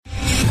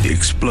The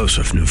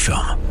explosive new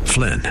film,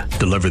 Flynn,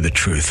 deliver the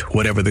truth,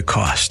 whatever the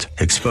cost,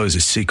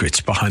 exposes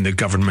secrets behind the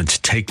government's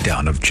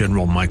takedown of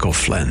General Michael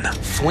Flynn.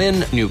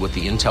 Flynn knew what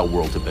the intel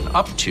world had been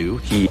up to.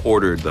 He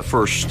ordered the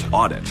first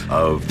audit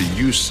of the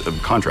use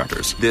of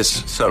contractors.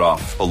 This set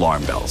off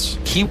alarm bells.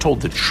 He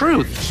told the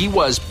truth. He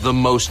was the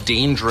most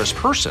dangerous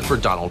person for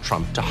Donald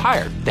Trump to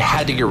hire. They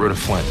had to get rid of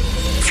Flynn.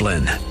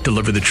 Flynn,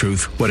 deliver the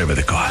truth, whatever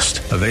the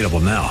cost. Available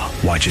now.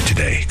 Watch it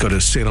today. Go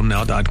to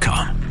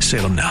salemnow.com.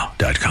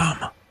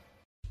 salemnow.com.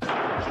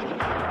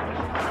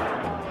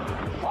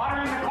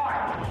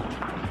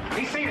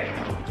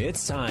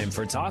 It's time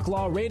for Talk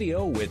Law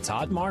Radio with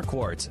Todd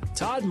Marquardt.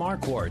 Todd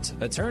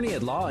Marquardt, attorney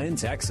at law in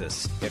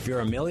Texas. If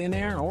you're a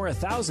millionaire or a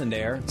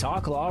thousandaire,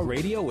 Talk Law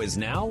Radio is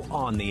now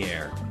on the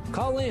air.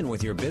 Call in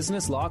with your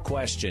business law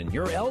question,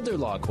 your elder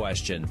law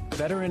question,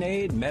 veteran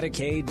aid,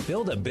 Medicaid,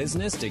 build a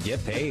business to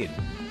get paid.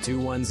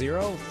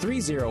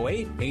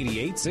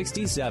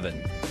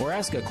 210-308-8867. Or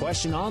ask a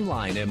question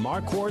online at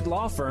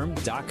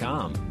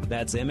marquardtlawfirm.com.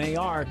 That's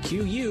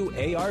MARQUARDT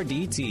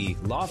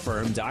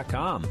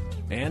lawfirm.com.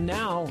 And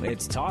now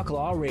it's Talk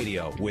Law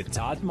Radio with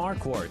Todd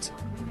Marquardt.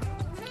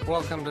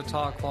 Welcome to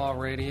Talk Law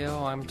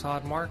Radio. I'm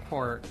Todd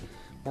Marquardt.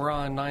 We're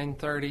on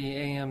 9:30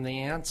 a.m.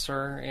 The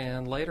Answer,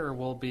 and later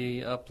will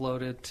be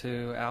uploaded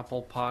to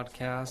Apple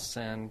Podcasts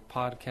and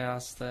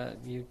podcasts that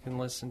you can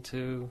listen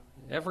to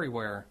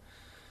everywhere.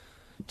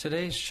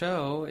 Today's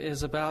show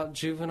is about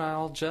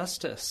juvenile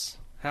justice.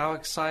 How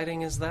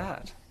exciting is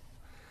that?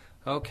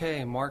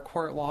 Okay,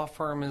 Marquardt Law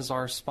Firm is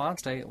our sponsor.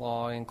 State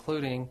law,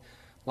 including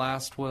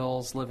last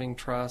wills, living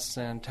trusts,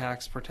 and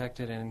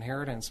tax-protected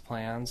inheritance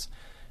plans,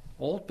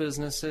 old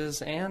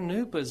businesses and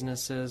new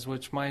businesses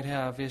which might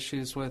have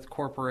issues with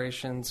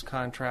corporations,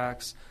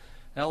 contracts,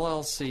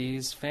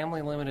 LLCs,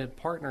 family-limited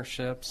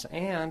partnerships,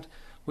 and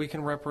we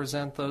can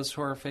represent those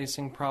who are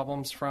facing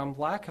problems from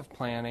lack of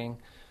planning,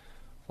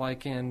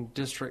 like in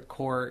district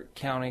court,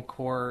 county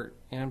court,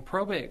 and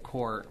probate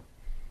court.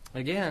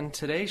 Again,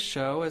 today's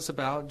show is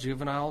about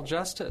juvenile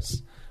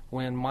justice,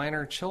 when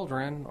minor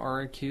children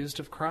are accused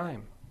of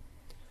crime.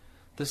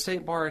 The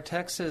State Bar of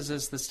Texas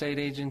is the state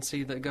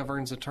agency that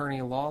governs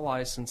attorney law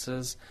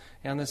licenses,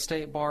 and the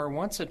State Bar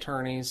wants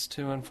attorneys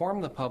to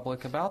inform the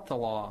public about the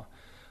law.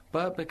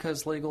 But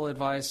because legal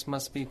advice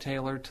must be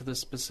tailored to the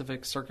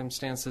specific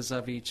circumstances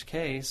of each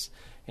case,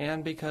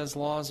 and because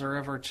laws are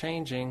ever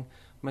changing,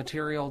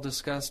 material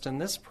discussed in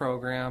this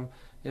program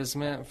is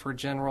meant for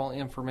general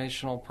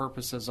informational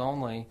purposes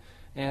only,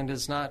 and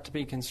is not to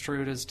be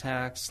construed as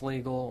tax,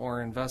 legal,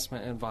 or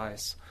investment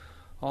advice.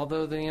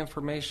 Although the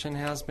information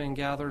has been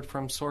gathered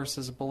from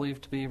sources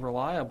believed to be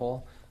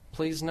reliable,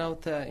 please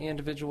note that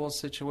individual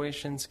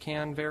situations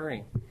can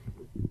vary.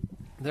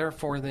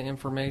 Therefore, the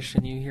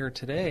information you hear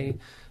today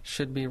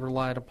should be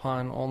relied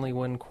upon only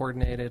when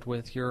coordinated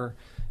with your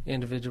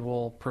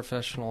individual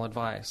professional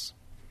advice.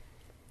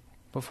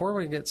 Before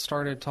we get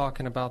started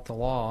talking about the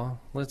law,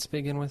 let's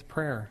begin with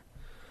prayer.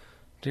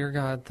 Dear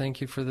God,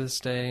 thank you for this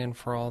day and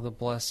for all the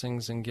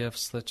blessings and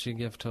gifts that you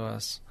give to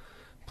us.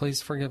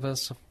 Please forgive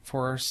us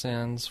for our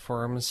sins, for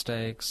our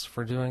mistakes,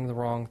 for doing the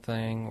wrong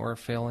thing, or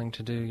failing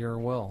to do your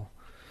will.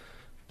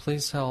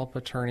 Please help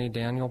Attorney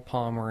Daniel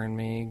Palmer and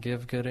me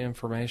give good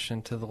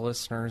information to the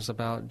listeners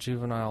about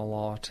juvenile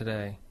law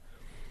today.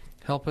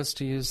 Help us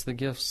to use the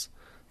gifts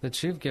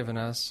that you've given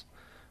us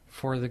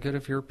for the good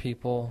of your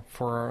people,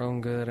 for our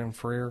own good, and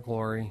for your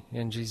glory.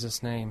 In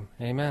Jesus' name,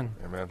 amen.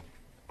 Amen.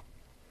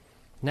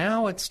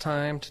 Now it's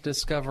time to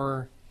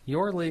discover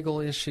your legal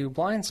issue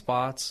blind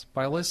spots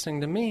by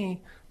listening to me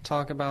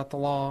talk about the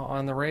law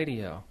on the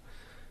radio.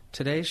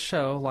 Today's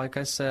show, like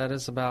I said,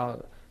 is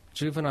about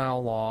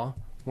juvenile law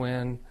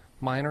when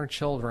minor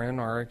children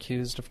are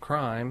accused of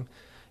crime.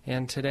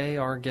 And today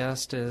our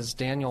guest is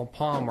Daniel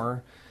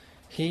Palmer.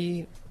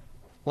 He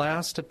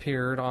last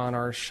appeared on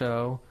our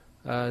show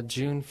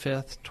June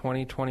 5th,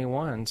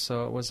 2021,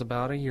 so it was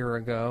about a year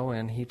ago,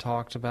 and he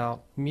talked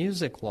about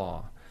music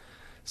law.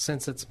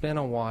 Since it's been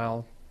a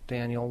while,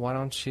 Daniel, why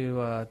don't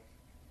you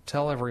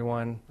tell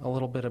everyone a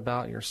little bit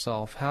about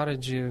yourself? How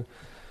did you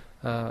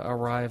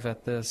arrive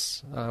at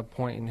this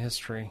point in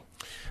history?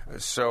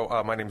 So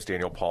my name is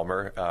Daniel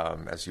Palmer.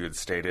 As you had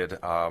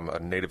stated, I'm a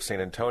native San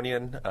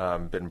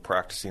Antonian. Been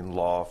practicing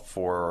law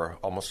for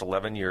almost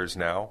 11 years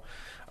now,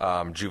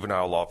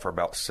 juvenile law for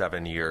about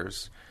 7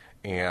 years.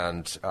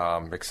 And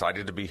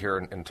excited to be here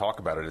and talk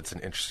about it. It's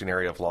an interesting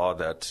area of law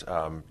that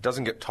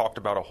doesn't get talked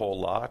about a whole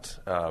lot,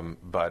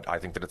 but I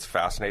think that it's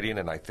fascinating,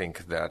 and I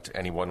think that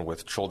anyone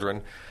with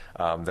children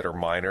that are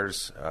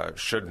minors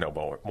should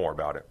know more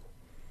about it.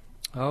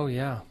 Oh,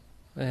 yeah.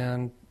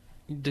 And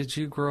did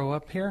you grow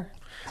up here?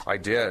 I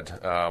did.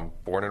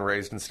 Born and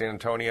raised in San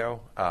Antonio.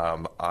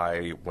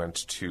 I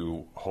went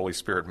to Holy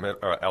Spirit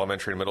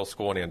Elementary and Middle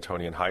School and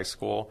Antonian High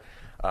School.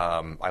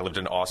 I lived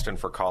in Austin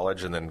for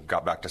college and then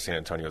got back to San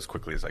Antonio as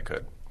quickly as I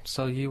could.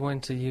 So you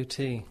went to UT?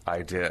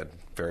 I did.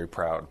 Very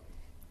proud.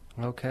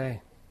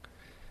 Okay.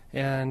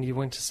 And you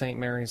went to St.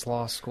 Mary's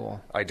Law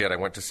School. I did. I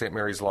went to St.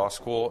 Mary's Law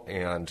School,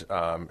 and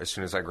as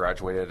soon as I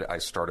graduated, I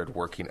started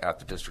working at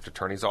the District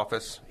Attorney's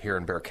Office here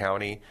in Bexar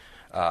County.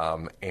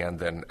 And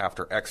then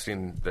after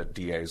exiting the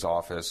DA's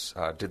office,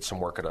 did some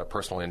work at a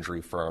personal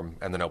injury firm,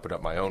 and then opened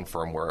up my own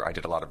firm where I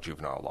did a lot of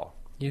juvenile law.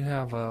 You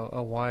have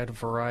a wide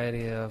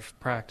variety of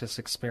practice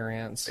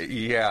experience.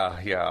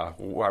 Yeah.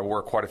 I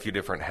wore quite a few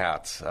different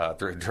hats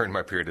during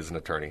my period as an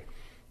attorney.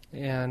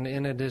 And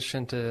in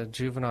addition to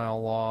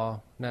juvenile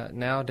law,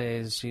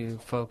 nowadays you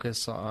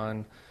focus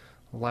on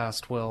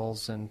last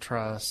wills and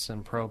trusts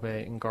and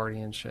probate and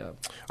guardianship.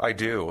 I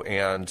do,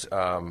 and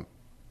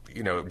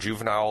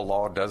juvenile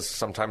law does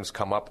sometimes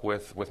come up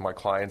with my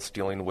clients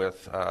dealing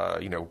with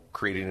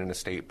creating an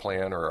estate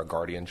plan or a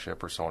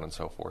guardianship or so on and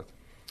so forth.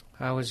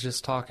 I was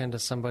just talking to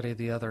somebody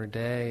the other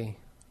day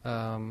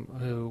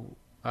who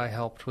I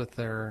helped with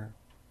their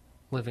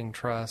living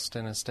trust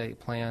and estate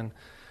plan.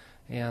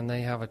 And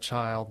they have a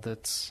child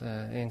that's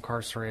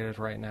incarcerated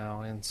right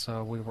now. And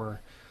so we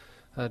were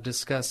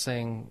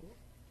discussing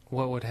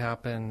what would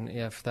happen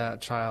if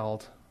that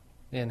child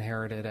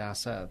inherited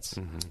assets.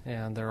 Mm-hmm.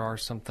 And there are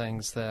some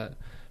things that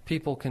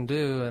people can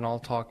do, and I'll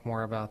talk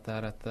more about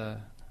that at the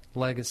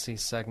legacy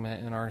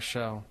segment in our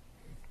show.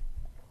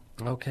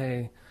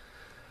 Okay,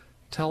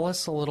 tell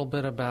us a little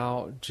bit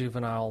about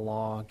juvenile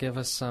law. Give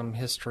us some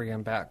history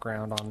and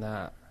background on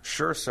that.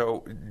 Sure.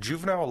 So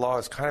juvenile law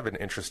is kind of an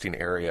interesting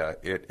area.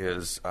 It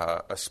is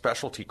a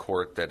specialty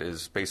court that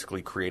is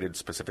basically created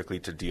specifically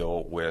to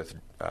deal with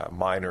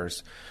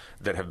minors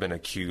that have been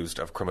accused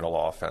of criminal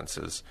law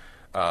offenses.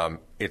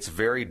 It's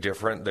very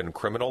different than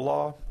criminal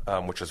law,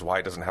 which is why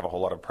it doesn't have a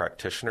whole lot of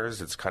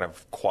practitioners. It's kind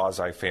of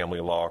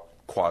quasi-family law,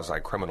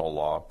 quasi-criminal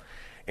law.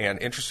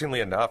 And interestingly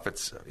enough,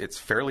 it's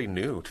fairly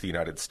new to the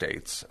United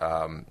States.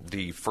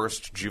 The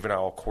first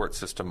juvenile court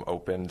system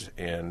opened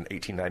in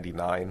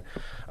 1899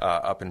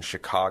 up in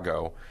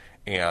Chicago.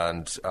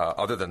 And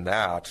other than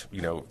that,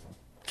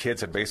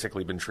 kids had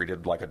basically been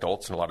treated like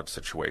adults in a lot of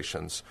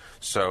situations.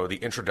 So the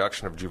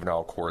introduction of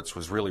juvenile courts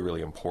was really,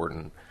 really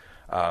important.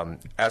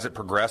 As it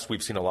progressed,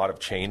 we've seen a lot of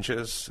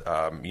changes.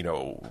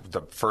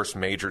 The first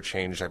major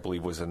change, I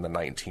believe, was in the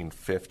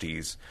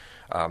 1950s.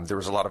 There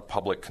was a lot of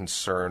public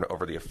concern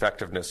over the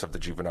effectiveness of the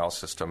juvenile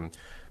system,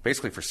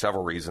 basically for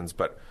several reasons.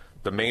 But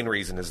the main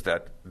reason is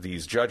that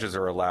these judges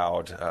are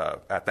allowed,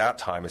 at that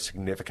time, a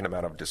significant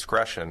amount of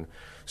discretion.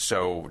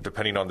 So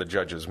depending on the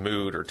judge's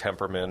mood or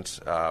temperament,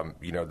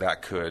 that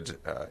could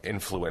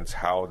influence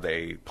how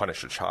they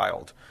punish a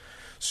child.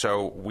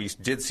 So we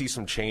did see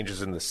some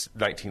changes in the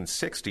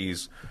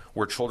 1960s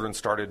where children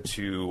started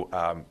to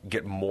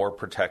get more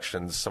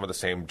protections, some of the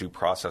same due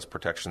process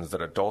protections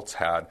that adults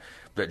had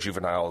that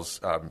juveniles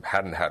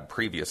hadn't had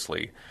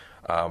previously.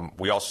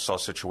 We also saw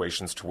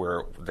situations to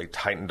where they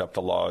tightened up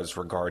the laws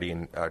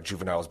regarding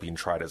juveniles being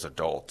tried as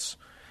adults.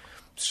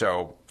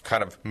 So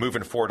kind of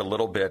moving forward a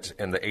little bit,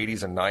 in the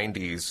 80s and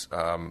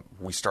 90s,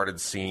 we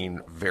started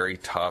seeing very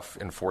tough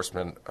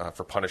enforcement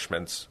for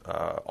punishments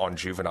on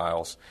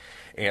juveniles.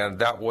 And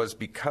that was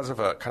because of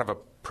a kind of a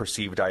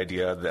perceived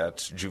idea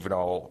that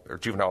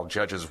juvenile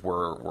judges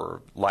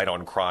were light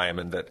on crime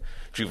and that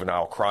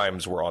juvenile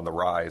crimes were on the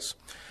rise.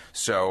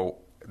 So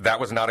that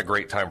was not a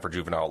great time for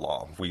juvenile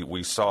law.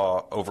 We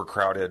saw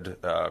overcrowded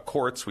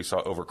courts. We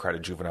saw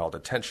overcrowded juvenile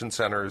detention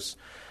centers.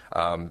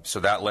 So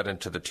that led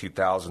into the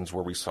 2000s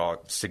where we saw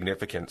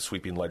significant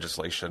sweeping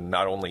legislation,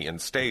 not only in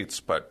states,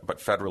 but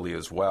federally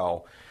as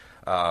well.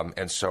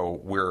 And so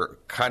we're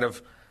kind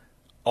of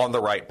on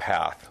the right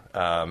path,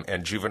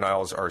 and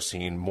juveniles are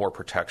seeing more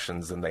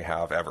protections than they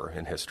have ever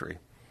in history.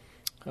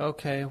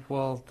 Okay,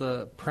 well,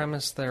 the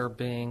premise there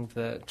being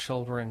that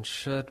children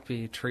should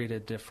be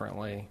treated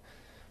differently,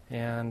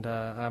 and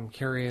I'm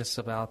curious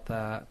about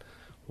that.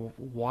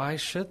 Why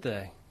should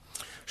they?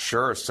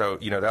 Sure. So,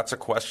 that's a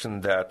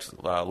question that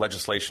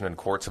legislation and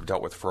courts have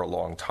dealt with for a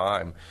long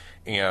time.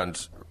 And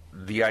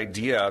the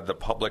idea, the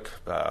public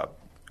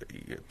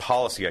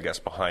policy, I guess,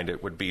 behind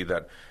it would be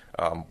that,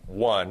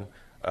 one,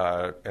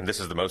 and this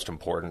is the most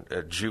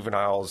important,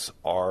 juveniles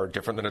are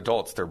different than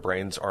adults. Their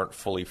brains aren't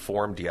fully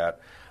formed yet.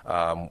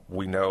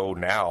 We know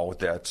now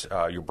that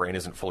your brain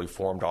isn't fully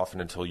formed often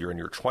until you're in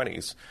your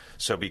 20s.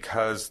 So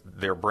because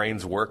their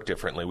brains work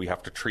differently, we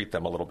have to treat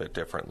them a little bit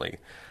differently.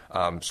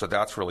 So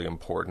that's really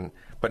important.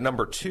 But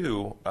number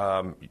two,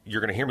 you're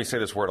going to hear me say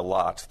this word a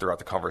lot throughout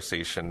the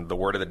conversation. The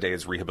word of the day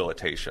is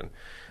rehabilitation.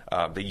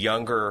 The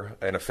younger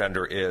an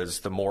offender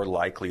is, the more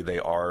likely they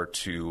are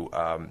to,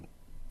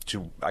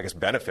 I guess,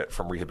 benefit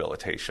from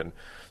rehabilitation.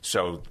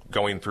 So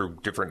going through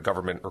different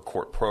government or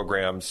court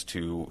programs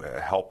to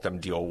help them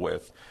deal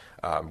with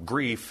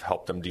grief,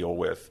 help them deal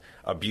with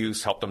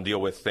abuse, help them deal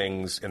with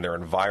things in their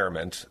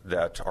environment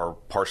that are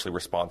partially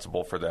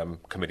responsible for them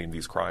committing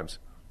these crimes.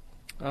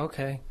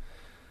 Okay.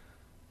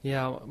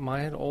 Yeah,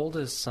 my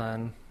oldest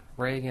son,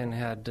 Reagan,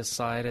 had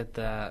decided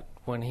that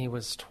when he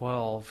was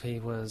 12, he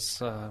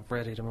was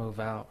ready to move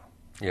out.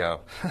 Yeah.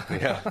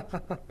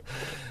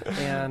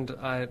 And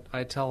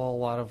I tell a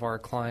lot of our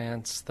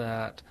clients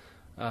that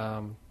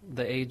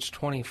the age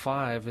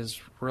 25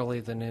 is really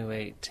the new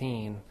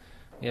 18.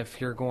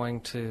 If you're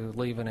going to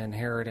leave an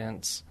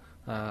inheritance,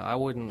 I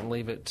wouldn't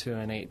leave it to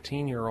an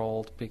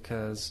 18-year-old,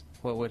 because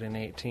what would an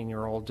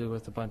 18-year-old do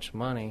with a bunch of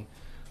money?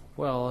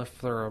 Well, if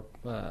they're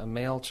a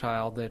male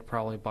child, they'd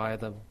probably buy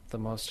the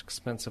most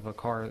expensive a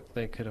car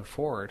they could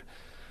afford.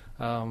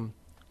 And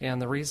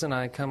the reason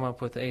I come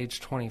up with age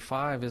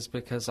 25 is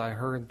because I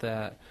heard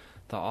that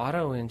the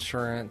auto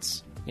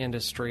insurance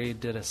industry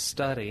did a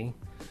study,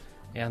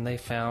 and they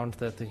found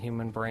that the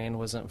human brain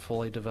wasn't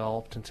fully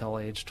developed until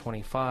age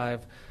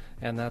 25,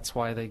 and that's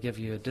why they give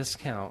you a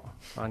discount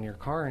on your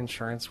car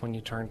insurance when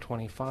you turn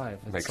 25.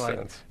 It's Makes like,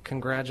 sense.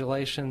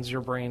 congratulations, your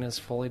brain is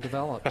fully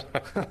developed.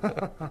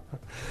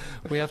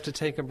 We have to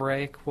take a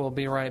break. We'll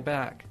be right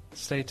back.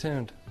 Stay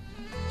tuned.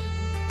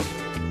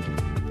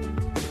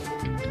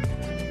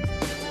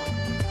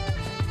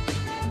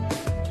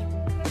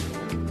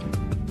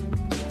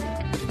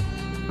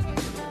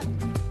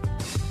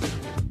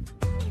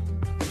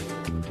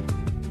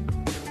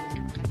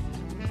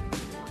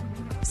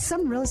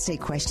 Some real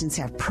estate questions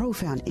have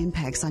profound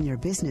impacts on your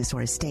business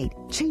or estate.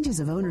 Changes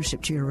of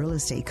ownership to your real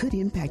estate could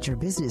impact your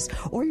business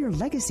or your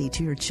legacy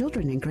to your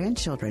children and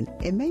grandchildren.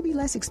 It may be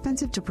less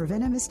expensive to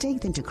prevent a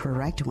mistake than to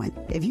correct one.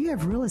 If you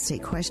have real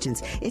estate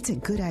questions, it's a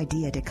good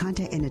idea to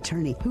contact an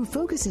attorney who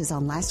focuses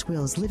on last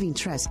wills, living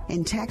trusts,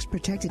 and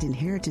tax-protected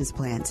inheritance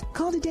plans.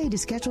 Call today to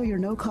schedule your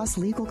no-cost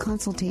legal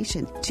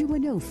consultation.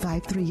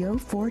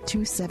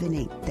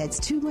 210-530-4278. That's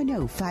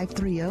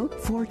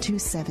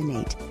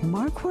 210-530-4278.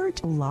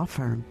 Marquardt Law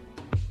Firm.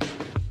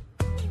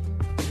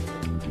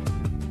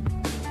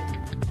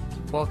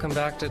 Welcome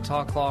back to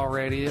Talk Law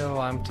Radio.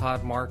 I'm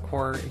Todd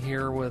Marquardt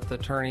here with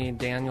attorney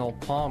Daniel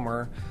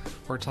Palmer.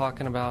 We're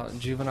talking about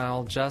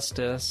juvenile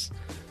justice,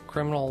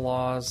 criminal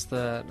laws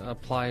that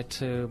apply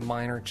to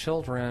minor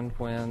children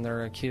when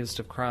they're accused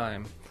of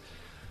crime.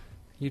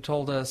 You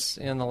told us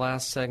in the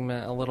last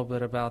segment a little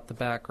bit about the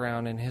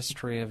background and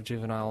history of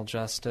juvenile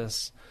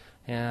justice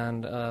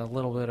and a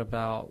little bit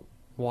about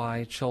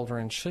why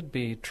children should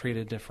be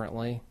treated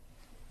differently.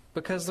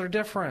 Because they're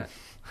different.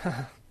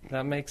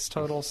 That makes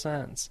total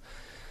sense.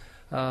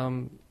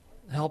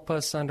 Help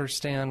us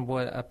understand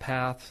what a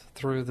path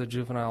through the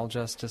juvenile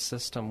justice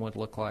system would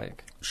look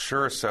like.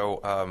 Sure.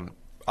 So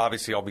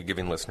obviously I'll be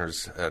giving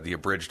listeners the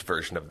abridged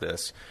version of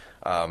this,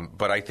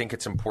 but I think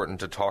it's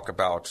important to talk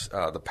about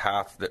the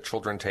path that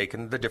children take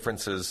and the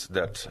differences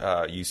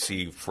that you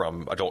see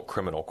from adult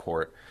criminal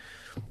court.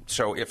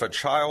 So if a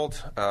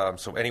child,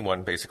 so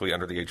anyone basically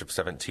under the age of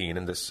 17,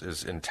 and this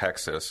is in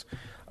Texas,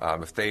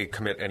 if they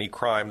commit any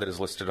crime that is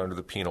listed under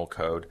the penal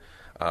code,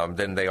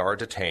 then they are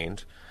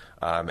detained,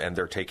 and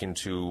they're taken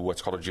to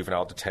what's called a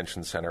juvenile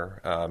detention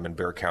center. In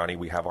Bexar County,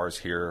 we have ours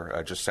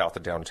here just south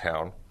of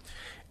downtown.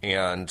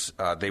 And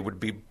they would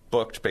be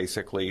booked,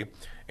 basically,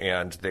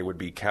 and they would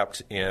be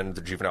kept in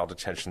the juvenile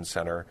detention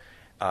center.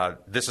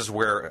 This is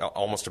where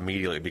almost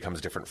immediately it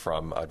becomes different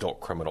from adult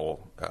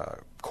criminal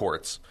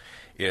courts,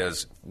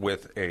 is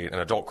with an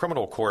adult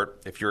criminal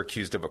court, if you're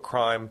accused of a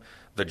crime,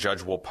 the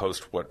judge will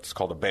post what's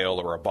called a bail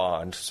or a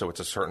bond, so it's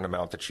a certain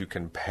amount that you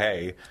can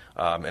pay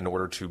in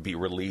order to be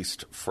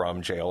released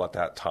from jail at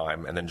that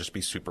time and then just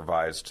be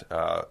supervised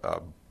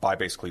by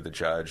basically the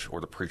judge or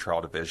the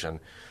pretrial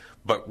division.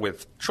 But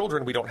with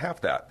children, we don't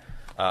have that.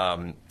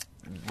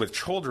 With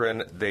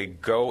children, they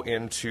go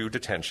into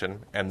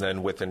detention, and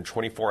then within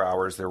 24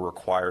 hours, they're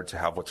required to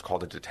have what's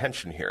called a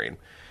detention hearing.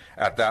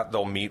 At that,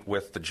 they'll meet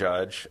with the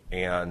judge,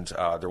 and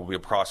there will be a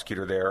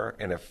prosecutor there,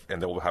 and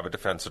they will have a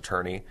defense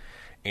attorney.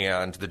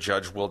 And the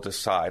judge will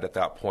decide at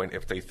that point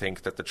if they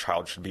think that the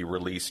child should be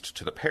released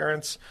to the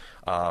parents,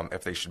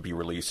 if they should be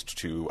released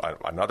to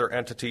another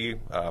entity,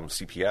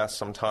 CPS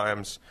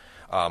sometimes,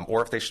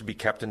 or if they should be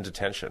kept in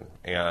detention.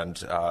 And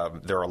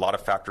there are a lot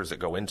of factors that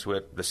go into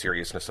it, the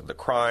seriousness of the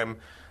crime,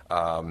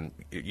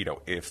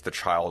 if the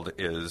child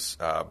is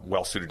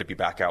well-suited to be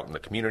back out in the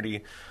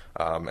community,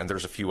 and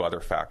there's a few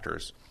other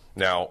factors.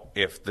 Now,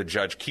 if the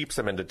judge keeps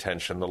them in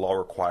detention, the law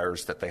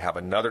requires that they have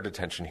another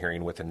detention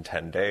hearing within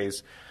 10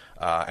 days,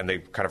 and they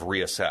kind of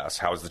reassess.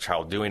 How is the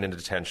child doing in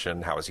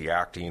detention? How is he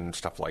acting?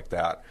 Stuff like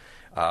that.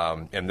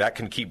 And that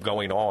can keep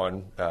going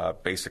on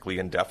basically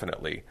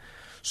indefinitely.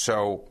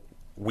 So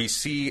we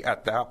see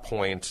at that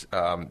point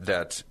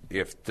that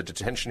if the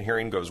detention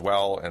hearing goes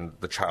well and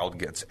the child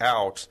gets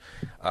out,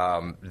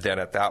 then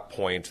at that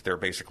point they're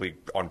basically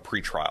on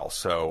pretrial.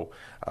 So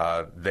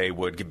they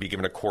would be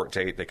given a court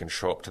date. They can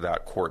show up to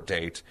that court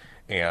date,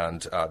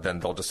 and then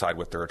they'll decide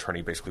with their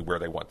attorney basically where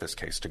they want this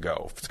case to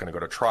go. If it's going to go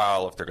to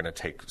trial, if they're going to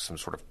take some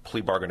sort of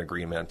plea bargain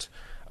agreement,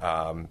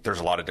 there's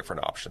a lot of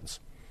different options.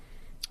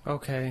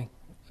 Okay.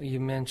 You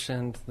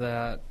mentioned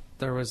that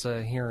there was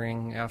a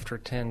hearing after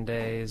 10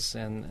 days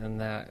and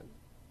that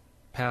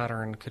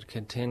pattern could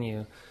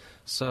continue.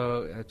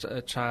 So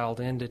a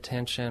child in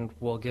detention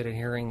will get a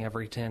hearing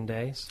every 10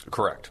 days?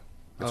 Correct.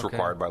 It's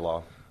required by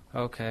law.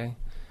 Okay.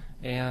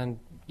 And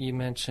you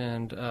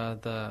mentioned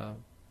the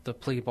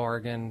plea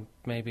bargain.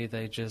 Maybe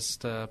they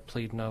just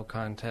plead no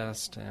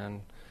contest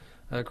and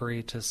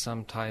agree to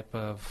some type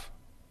of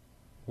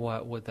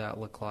what would that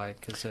look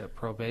like? Is it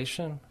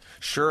probation?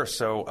 Sure.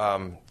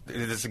 So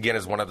this, again,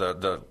 is one of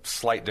the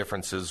slight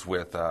differences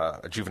with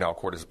a juvenile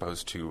court as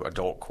opposed to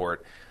adult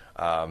court.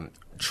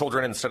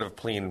 Children, instead of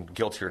pleading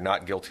guilty or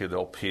not guilty,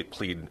 they'll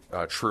plead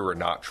true or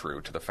not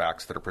true to the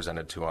facts that are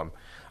presented to them.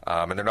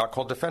 And they're not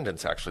called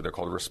defendants, actually. They're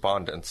called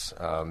respondents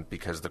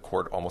because the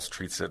court almost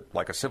treats it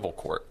like a civil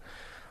court.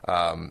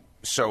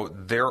 So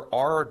there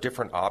are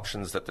different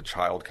options that the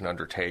child can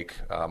undertake.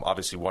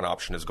 Obviously, one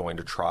option is going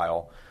to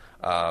trial.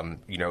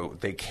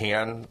 They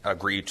can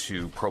agree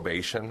to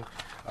probation,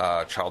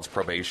 child's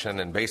probation,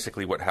 and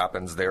basically what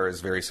happens there is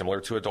very similar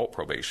to adult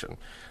probation.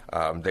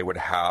 They would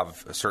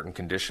have certain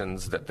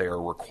conditions that they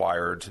are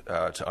required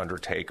to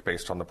undertake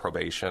based on the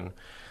probation.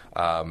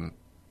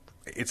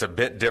 It's a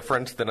bit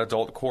different than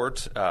adult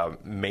court,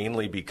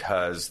 mainly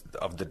because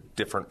of the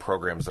different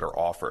programs that are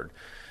offered.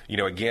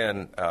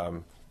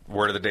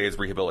 Word of the day is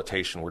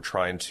rehabilitation. We're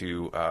trying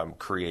to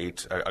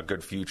create a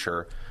good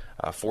future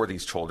for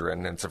these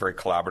children, and it's a very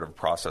collaborative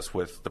process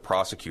with the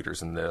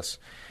prosecutors in this.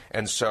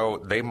 And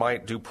so they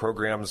might do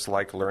programs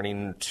like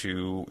learning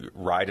to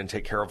ride and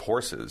take care of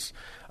horses.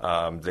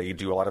 They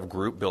do a lot of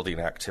group building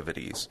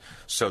activities.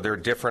 So they're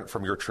different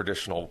from your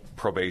traditional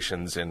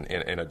probations in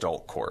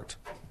adult court.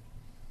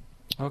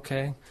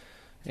 Okay.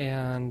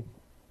 And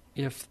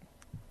if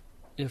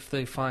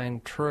they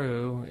find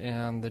true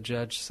and the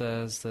judge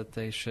says that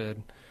they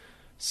should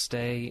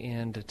stay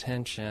in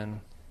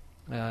detention,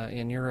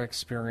 in your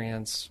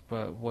experience,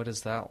 what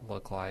does that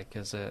look like?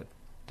 Is it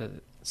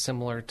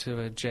similar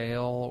to a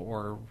jail,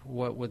 or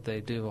what would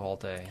they do all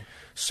day?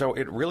 So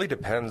it really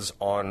depends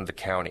on the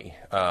county.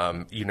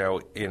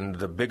 In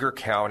the bigger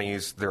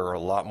counties, there are a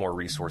lot more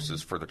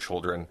resources for the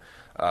children.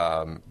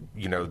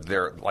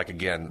 They're like,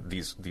 again,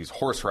 these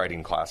horse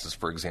riding classes,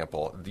 for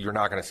example, you're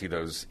not going to see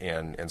those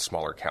in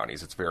smaller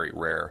counties. It's very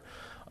rare.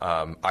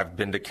 I've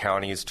been to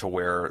counties to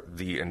where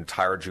the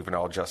entire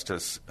juvenile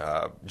justice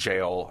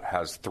jail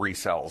has 3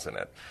 cells in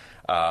it,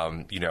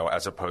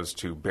 as opposed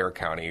to Bexar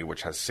County,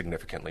 which has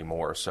significantly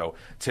more. So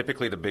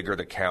typically the bigger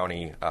the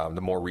county,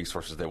 the more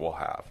resources they will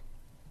have.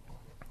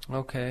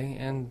 Okay,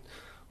 and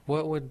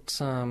what would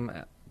some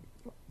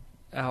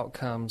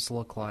outcomes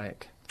look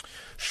like?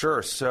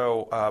 Sure.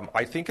 So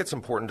I think it's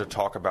important to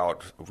talk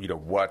about,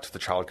 what the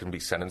child can be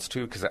sentenced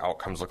to, because the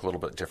outcomes look a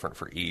little bit different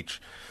for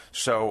each.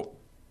 So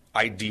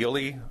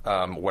ideally,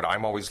 what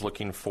I'm always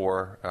looking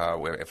for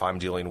if I'm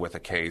dealing with a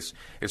case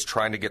is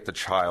trying to get the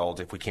child,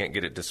 if we can't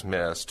get it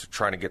dismissed,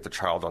 trying to get the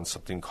child on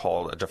something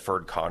called a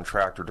deferred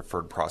contract or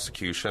deferred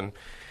prosecution.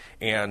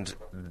 And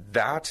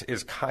that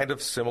is kind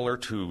of similar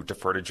to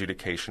deferred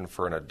adjudication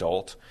for an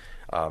adult.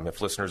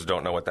 If listeners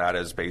don't know what that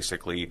is,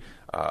 basically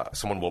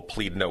someone will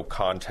plead no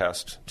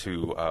contest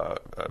to a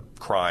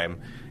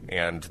crime,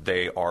 and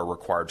they are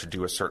required to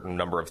do a certain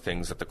number of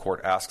things that the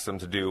court asks them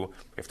to do.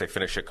 If they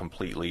finish it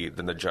completely,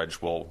 then the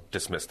judge will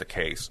dismiss the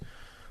case.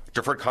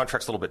 Deferred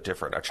contract's a little bit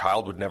different. A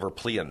child would never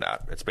plea in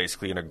that. It's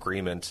basically an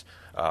agreement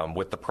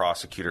with the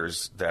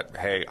prosecutors that,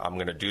 hey, I'm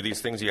going to do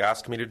these things you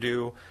asked me to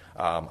do.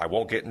 I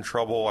won't get in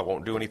trouble. I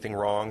won't do anything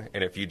wrong.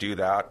 And if you do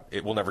that,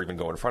 it will never even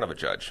go in front of a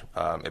judge.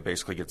 It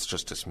basically gets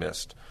just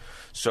dismissed.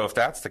 So if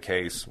that's the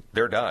case,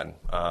 they're done.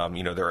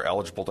 They're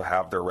eligible to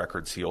have their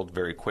record sealed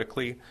very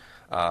quickly,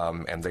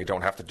 and they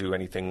don't have to do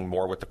anything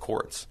more with the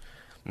courts.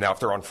 Now,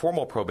 if they're on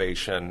formal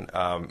probation,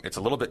 it's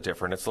a little bit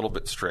different. It's a little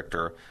bit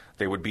stricter.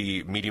 They would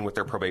be meeting with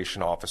their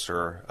probation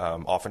officer,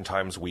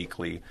 oftentimes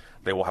weekly.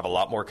 They will have a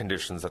lot more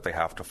conditions that they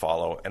have to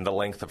follow, and the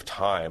length of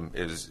time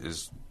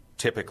is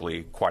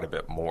typically quite a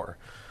bit more.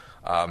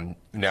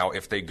 Now,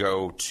 if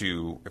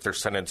they're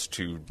sentenced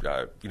to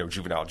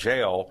juvenile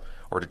jail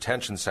or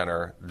detention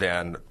center,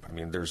 then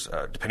there's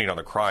depending on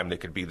the crime, they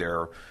could be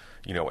there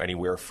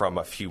anywhere from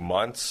a few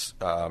months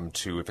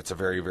to, if it's a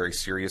very, very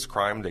serious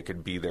crime, they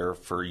could be there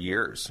for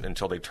years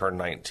until they turn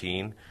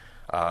 19.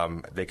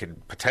 They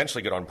could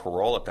potentially get on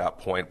parole at that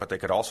point, but they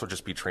could also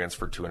just be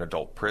transferred to an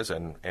adult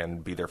prison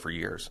and be there for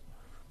years.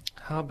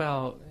 How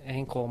about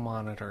ankle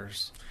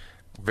monitors?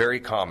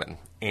 Very common.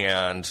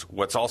 And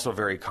what's also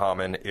very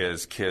common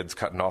is kids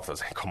cutting off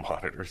those ankle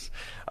monitors.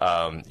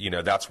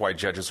 That's why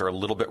judges are a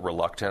little bit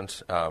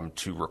reluctant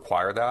to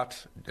require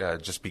that,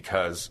 just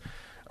because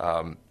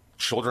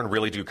children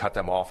really do cut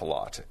them off a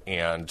lot.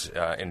 And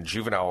in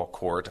juvenile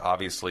court,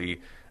 obviously,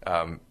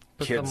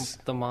 kids...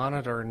 The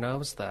monitor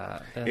knows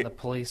that, and the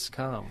police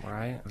come,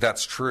 right?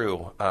 That's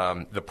true.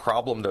 The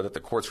problem, though, that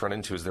the courts run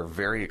into is they're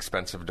very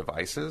expensive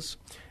devices,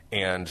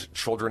 and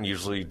children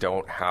usually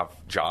don't have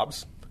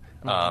jobs.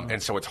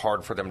 And so it's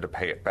hard for them to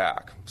pay it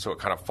back. So it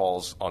kind of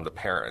falls on the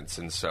parents.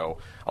 And so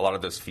a lot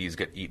of those fees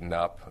get eaten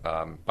up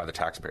by the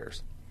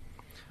taxpayers.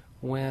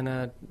 When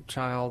a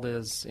child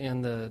is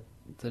in the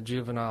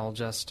juvenile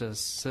justice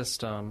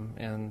system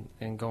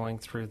and going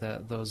through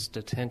those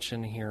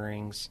detention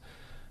hearings,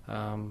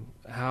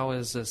 how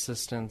is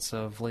assistance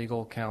of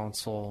legal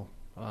counsel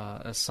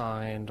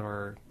assigned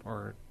or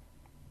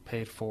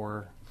paid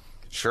for?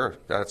 Sure,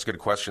 that's a good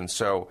question.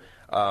 So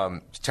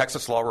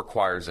Texas law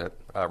requires it,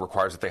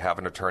 requires that they have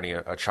an attorney.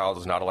 A child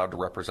is not allowed to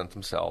represent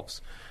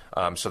themselves.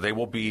 So they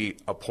will be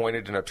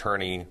appointed an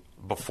attorney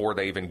before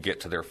they even get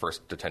to their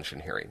first detention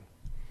hearing.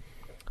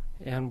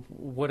 And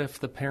what if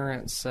the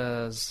parent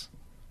says,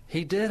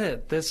 he did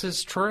it, this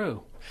is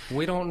true,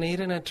 we don't need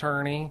an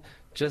attorney,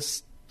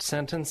 just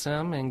sentence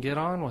him and get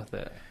on with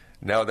it?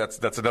 No,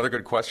 that's another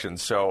good question.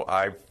 So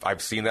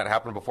I've seen that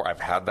happen before. I've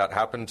had that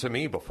happen to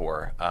me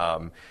before.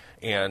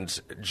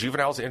 And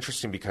juvenile is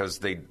interesting because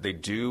the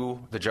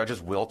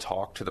judges will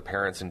talk to the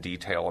parents in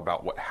detail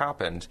about what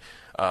happened,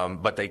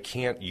 but they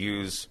can't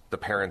use the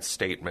parents'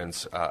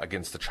 statements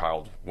against the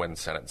child when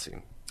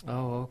sentencing.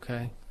 Oh,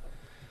 okay.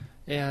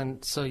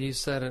 And so you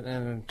said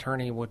an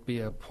attorney would be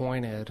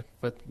appointed,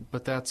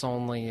 but that's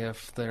only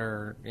if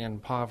they're in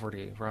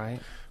poverty, right?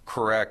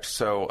 Correct.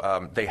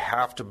 So they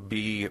have to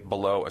be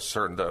below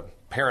the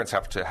parents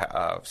have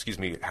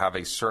to have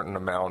a certain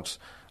amount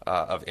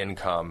of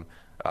income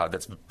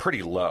that's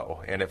pretty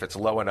low. And if it's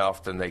low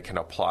enough, then they can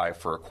apply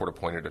for a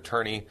court-appointed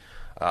attorney.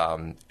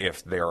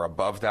 If they're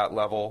above that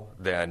level,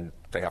 then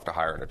they have to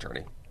hire an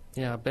attorney.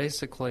 Yeah,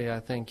 basically,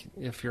 I think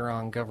if you're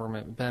on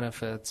government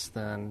benefits,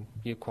 then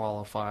you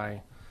qualify.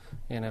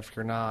 And if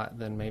you're not,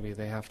 then maybe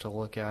they have to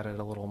look at it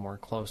a little more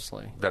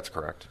closely. That's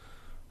correct.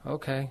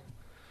 Okay.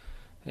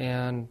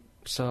 And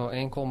so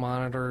ankle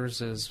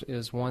monitors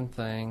is one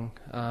thing.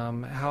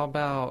 How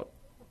about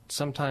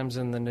sometimes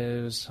in the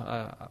news,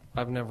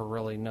 I've never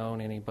really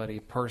known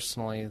anybody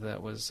personally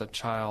that was a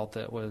child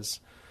that was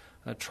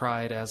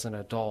tried as an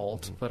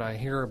adult, but I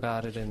hear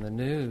about it in the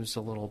news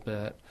a little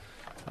bit.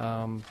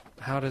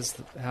 How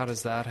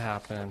does that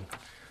happen?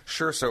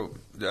 Sure. So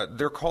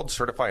they're called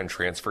certify and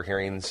transfer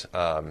hearings.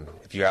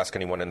 If you ask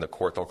anyone in the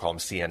court, they'll call them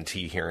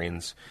CNT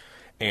hearings.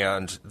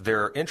 And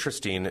they're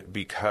interesting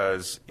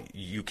because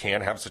you can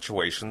have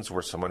situations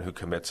where someone who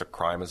commits a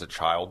crime as a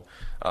child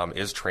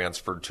is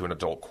transferred to an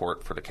adult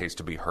court for the case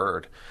to be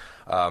heard.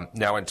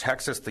 Now, in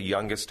Texas, the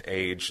youngest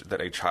age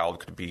that a child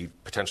could be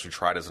potentially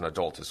tried as an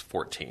adult is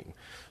 14.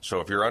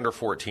 So if you're under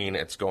 14,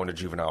 it's going to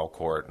juvenile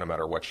court no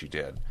matter what you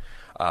did.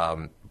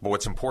 But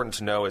what's important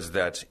to know is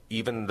that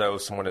even though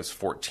someone is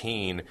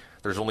 14,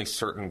 there's only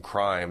certain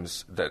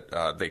crimes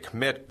that they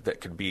commit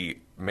that could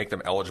make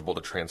them eligible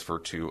to transfer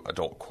to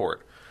adult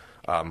court.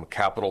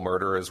 Capital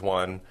murder is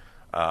one.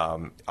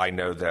 I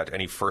know that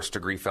any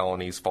first-degree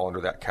felonies fall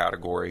under that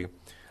category.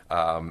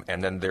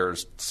 And then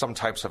there's some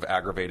types of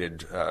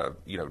aggravated,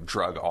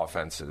 drug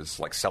offenses,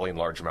 like selling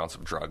large amounts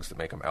of drugs that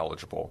make them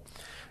eligible.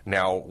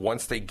 Now,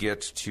 once they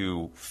get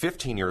to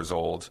 15 years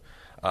old,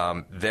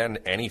 then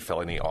any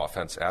felony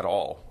offense at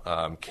all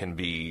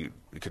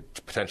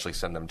could potentially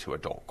send them to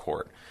adult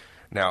court.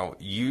 Now,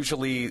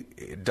 usually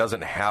it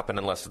doesn't happen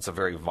unless it's a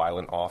very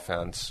violent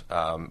offense,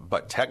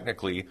 but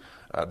technically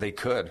they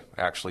could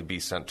actually be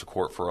sent to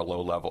court for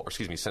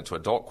sent to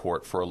adult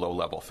court for a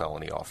low-level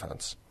felony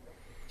offense.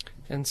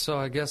 And so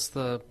I guess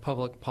the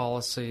public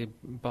policy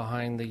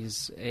behind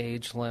these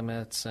age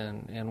limits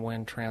and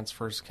when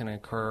transfers can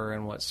occur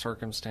and what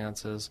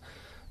circumstances,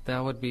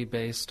 that would be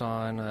based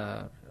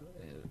on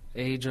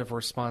age of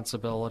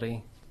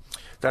responsibility.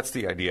 That's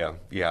the idea,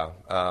 yeah.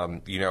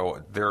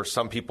 There are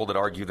some people that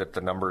argue that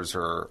the numbers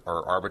are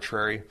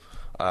arbitrary,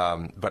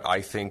 but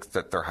I think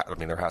that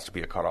there has to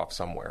be a cutoff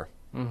somewhere.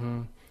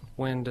 Mm-hmm.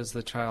 When does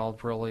the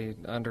child really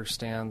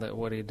understand that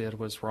what he did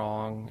was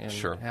wrong and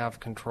have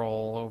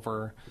control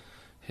over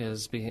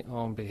his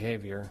own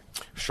behavior?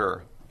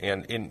 Sure.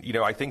 And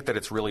I think that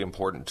it's really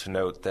important to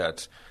note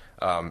that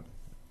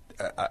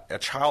a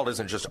child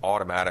isn't just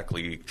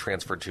automatically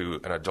transferred to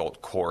an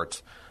adult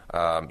court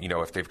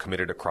if they've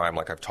committed a crime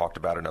like I've talked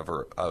about and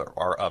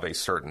are of a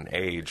certain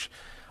age.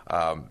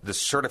 The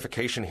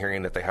certification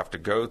hearing that they have to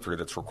go through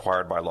that's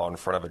required by law in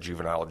front of a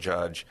juvenile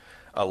judge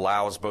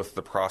allows both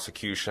the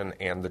prosecution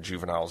and the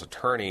juvenile's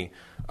attorney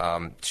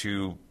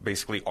to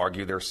basically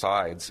argue their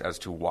sides as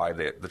to why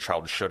the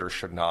child should or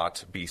should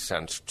not be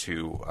sent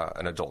to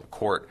an adult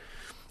court.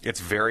 It's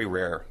very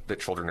rare that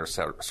children are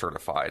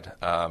certified.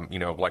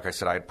 Like I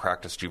said, I had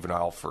practiced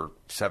juvenile for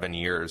 7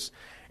 years,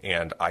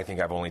 and I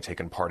think I've only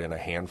taken part in a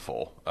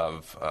handful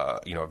of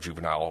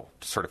juvenile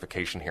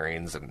certification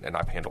hearings, and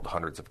I've handled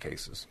hundreds of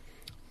cases.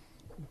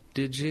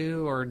 Did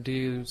you or do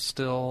you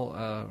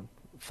still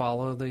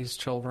follow these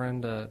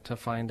children to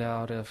find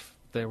out if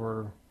they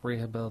were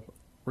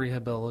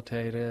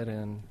rehabilitated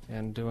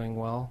and doing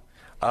well?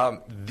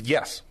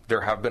 Yes,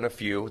 there have been a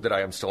few that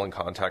I am still in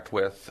contact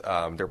with,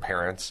 their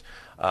parents.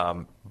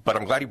 But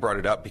I'm glad you brought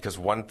it up because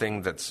one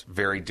thing that's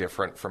very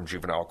different from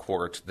juvenile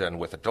court than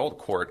with adult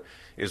court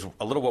is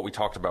a little what we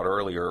talked about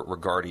earlier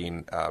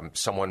regarding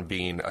someone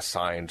being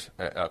assigned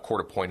a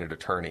court-appointed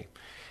attorney.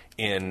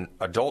 In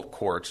adult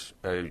court,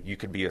 you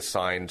could be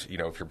assigned,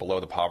 if you're below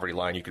the poverty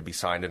line, you could be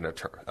assigned an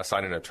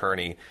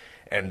attorney,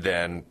 and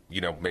then,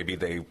 maybe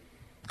they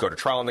go to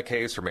trial in the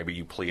case, or maybe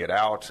you plea it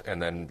out,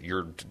 and then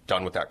you're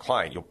done with that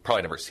client. You'll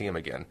probably never see him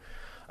again.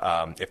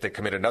 If they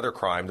commit another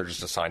crime, they're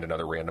just assigned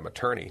another random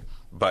attorney.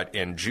 But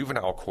in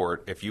juvenile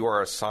court, if you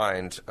are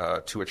assigned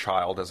to a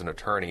child as an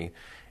attorney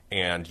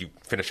and you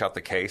finish out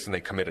the case and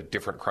they commit a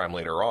different crime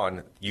later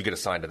on, you get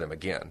assigned to them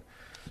again.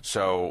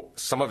 So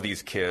some of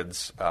these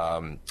kids,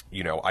 I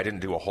didn't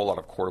do a whole lot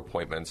of court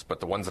appointments, but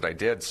the ones that I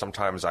did,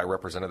 sometimes I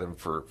represented them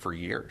for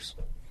years.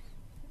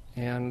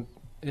 And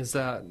is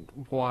that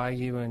why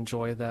you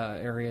enjoy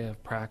that area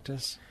of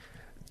practice?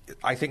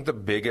 I think the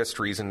biggest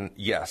reason,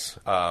 yes,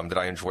 that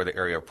I enjoy the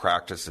area of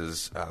practice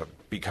is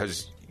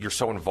because you're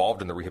so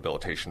involved in the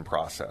rehabilitation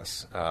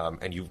process,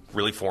 and you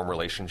really form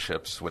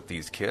relationships with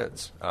these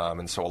kids.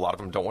 And so a lot of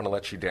them don't want to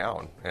let you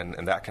down,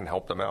 and that can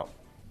help them out.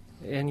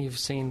 And you've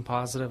seen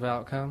positive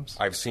outcomes?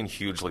 I've seen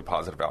hugely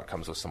positive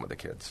outcomes with some of the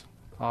kids.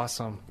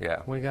 Awesome.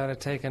 Yeah. We got to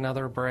take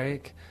another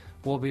break.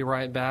 We'll be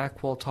right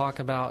back. We'll talk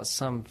about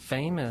some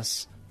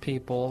famous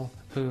people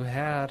who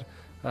had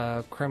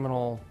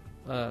criminal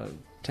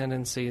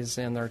tendencies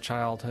in their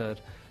childhood.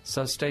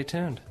 So stay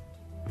tuned.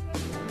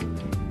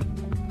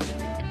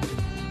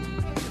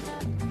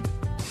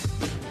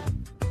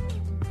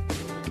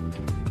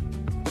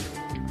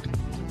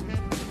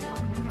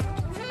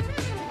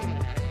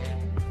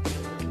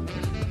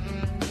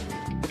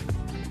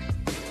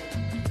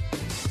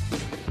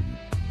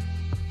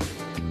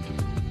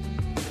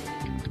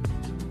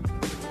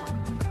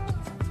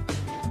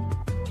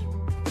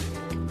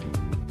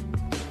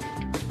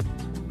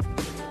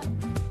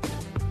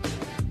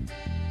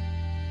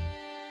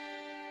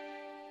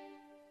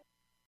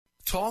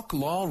 Talk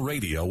Law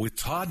Radio with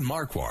Todd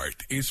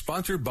Marquardt is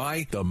sponsored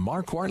by The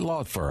Marquardt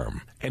Law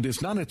Firm and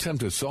does not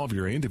attempt to solve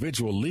your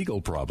individual legal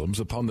problems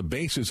upon the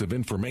basis of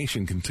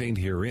information contained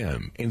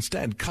herein.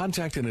 Instead,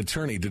 contact an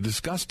attorney to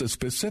discuss the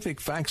specific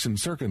facts and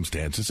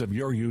circumstances of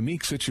your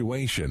unique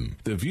situation.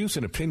 The views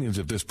and opinions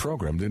of this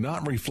program do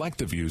not reflect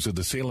the views of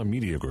the Salem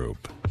Media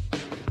Group.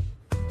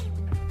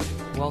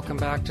 Welcome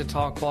back to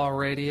Talk Law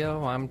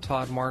Radio. I'm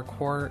Todd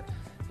Marquardt,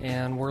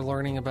 and we're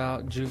learning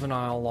about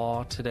juvenile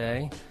law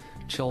today.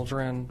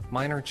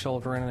 Minor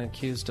children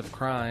accused of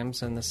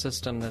crimes and the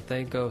system that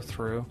they go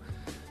through.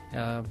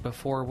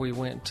 Before we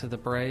went to the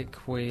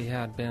break, we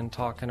had been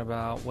talking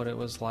about what it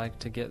was like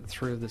to get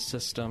through the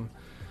system.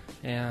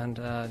 And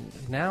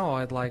now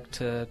I'd like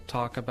to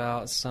talk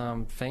about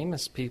some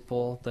famous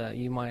people that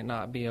you might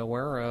not be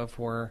aware of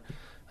were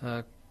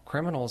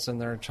criminals in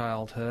their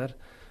childhood.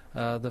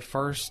 The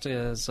first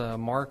is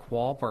Mark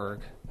Wahlberg,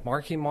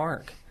 Marky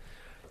Mark.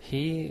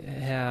 He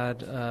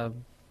had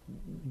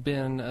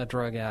been a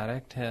drug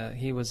addict.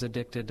 He was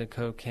addicted to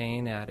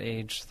cocaine at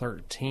age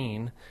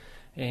 13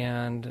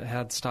 and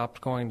had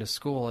stopped going to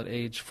school at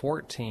age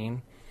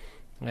 14.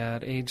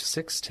 At age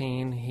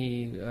 16,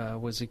 he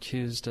was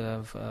accused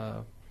of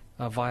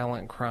a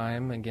violent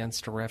crime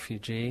against a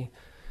refugee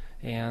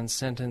and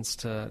sentenced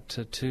to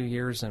 2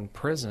 years in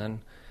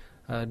prison.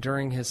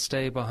 During his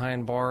stay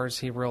behind bars,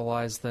 he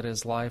realized that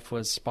his life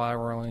was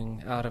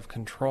spiraling out of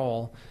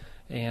control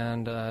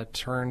and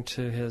turned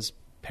to his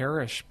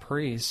parish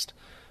priest,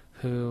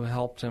 who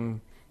helped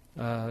him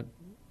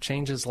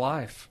change his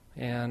life.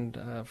 And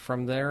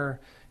from there,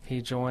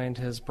 he joined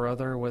his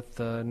brother with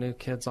the New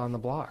Kids on the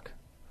Block.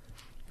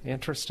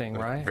 Interesting,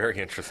 right? Very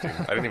interesting.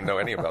 I didn't even know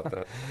any about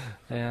that.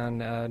 And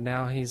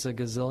now he's a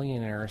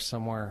gazillionaire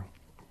somewhere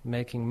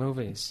making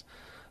movies.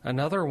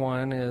 Another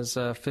one is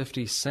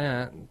 50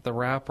 Cent, the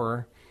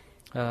rapper.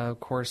 Of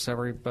course,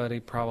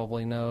 everybody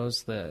probably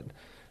knows that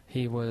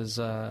he was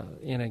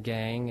in a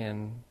gang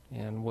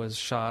and was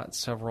shot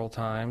several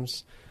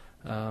times,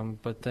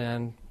 but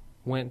then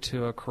went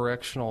to a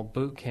correctional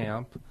boot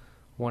camp.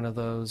 One of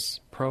those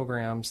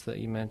programs that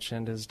you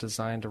mentioned is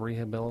designed to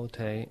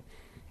rehabilitate,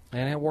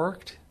 and it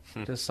worked.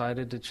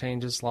 Decided to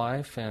change his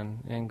life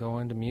and go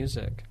into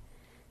music.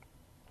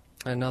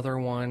 Another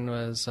one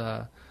was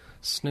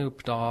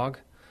Snoop Dogg,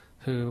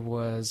 who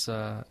was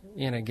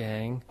in a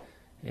gang,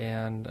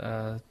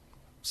 and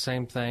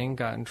same thing,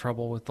 got in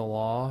trouble with the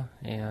law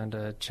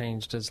and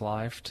changed his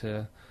life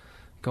to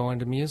go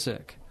into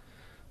music.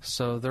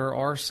 So there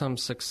are some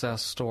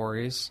success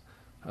stories.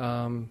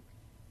 Can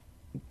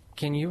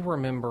you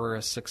remember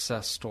a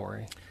success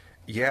story?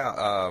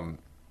 Yeah.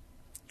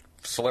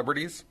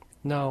 Celebrities?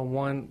 No,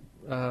 one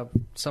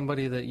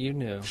somebody that you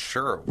knew.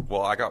 Sure.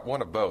 Well, I got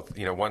one of both.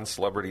 One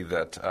celebrity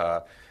that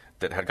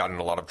had gotten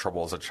in a lot of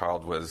trouble as a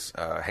child was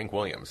Hank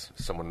Williams,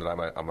 someone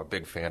that I'm a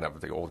big fan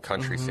of, the old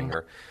country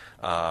singer,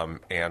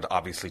 and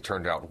obviously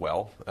turned out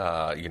well.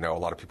 A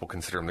lot of people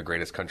consider him the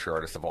greatest country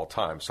artist of all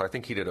time, so I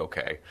think he did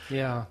okay.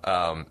 Yeah.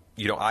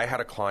 I had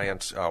a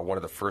client, one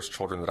of the first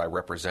children that I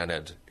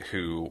represented,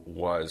 who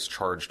was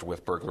charged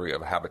with burglary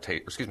of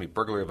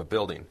a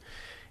building.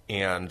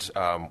 And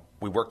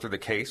we worked through the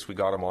case. We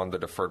got him on the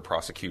deferred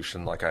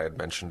prosecution, like I had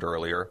mentioned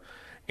earlier.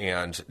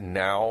 And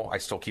now I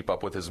still keep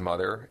up with his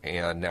mother,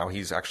 and now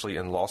he's actually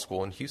in law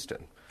school in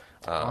Houston.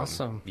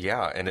 Awesome.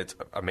 Yeah, and it's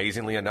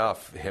amazingly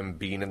enough, him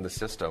being in the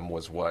system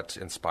was what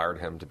inspired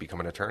him to become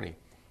an attorney.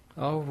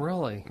 Oh,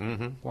 really?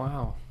 Mm-hmm.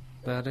 Wow,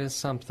 that is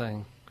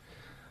something.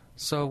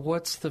 So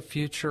what's the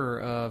future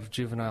of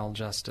juvenile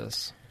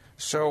justice?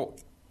 So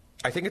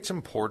I think it's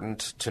important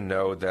to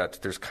know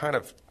that there's kind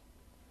of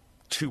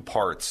two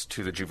parts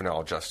to the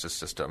juvenile justice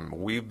system.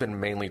 We've been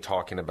mainly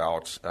talking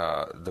about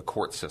the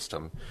court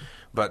system,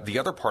 but the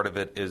other part of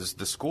it is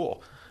the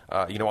school.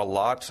 A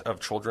lot of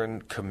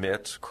children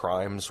commit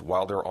crimes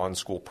while they're on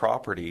school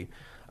property,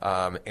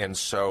 and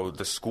so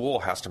the school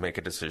has to make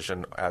a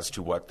decision as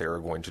to what they're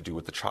going to do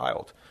with the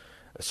child.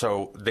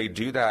 So they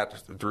do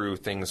that through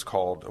things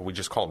we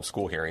just call them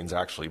school hearings,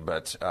 actually,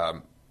 but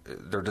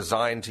they're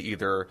designed to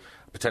either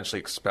potentially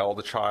expel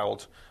the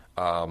child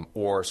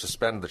or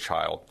suspend the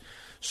child.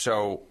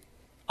 So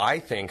I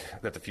think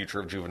that the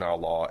future of juvenile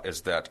law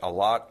is that a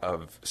lot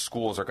of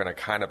schools are going to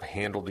kind of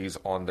handle these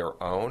on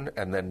their own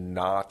and then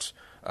not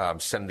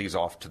send these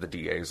off to the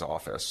DA's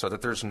office, so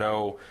that there's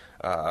no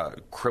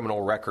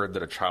criminal record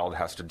that a child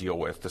has to deal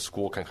with. The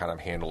school can kind of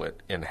handle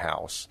it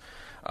in-house.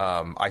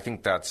 I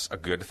think that's a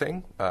good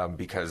thing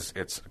because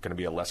it's going to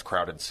be a less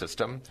crowded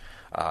system,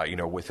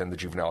 within the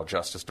juvenile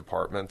justice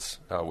departments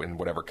in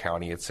whatever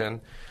county it's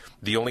in.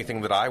 The only thing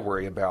that I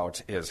worry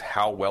about is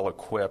how well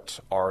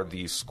equipped are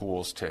these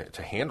schools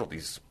to handle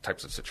these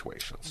types of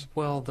situations.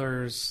 Well,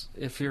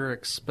 if you're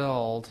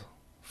expelled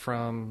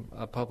from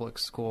a public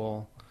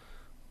school,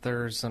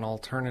 there's an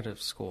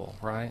alternative school,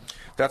 right?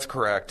 That's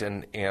correct.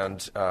 And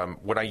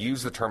when I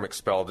use the term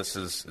expel, this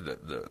is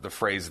the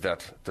phrase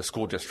that the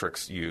school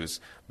districts use.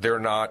 They're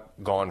not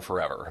gone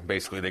forever.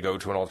 Basically, they go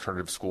to an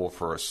alternative school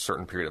for a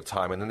certain period of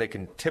time, and then they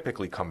can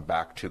typically come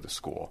back to the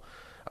school.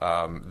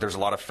 There's a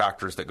lot of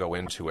factors that go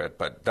into it,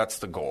 but that's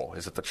the goal,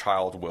 is that the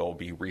child will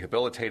be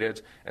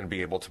rehabilitated and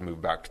be able to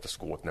move back to the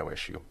school with no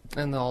issue.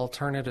 And the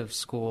alternative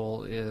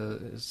school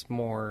is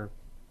more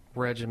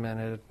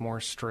regimented, more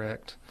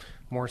strict,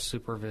 more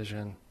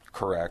supervision.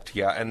 Correct,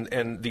 yeah.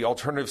 And the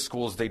alternative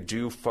schools, they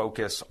do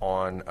focus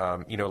on,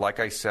 like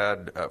I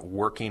said,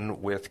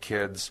 working with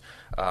kids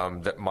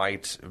that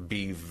might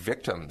be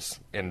victims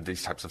in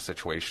these types of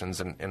situations.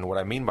 And what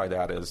I mean by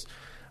that is,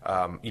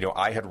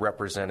 I had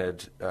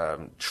represented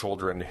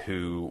children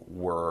who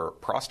were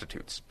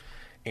prostitutes,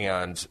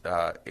 and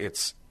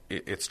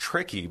it's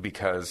tricky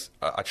because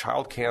a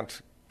child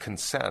can't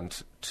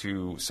consent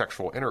to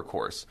sexual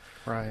intercourse.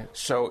 Right.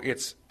 So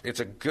it's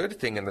a good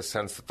thing in the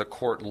sense that the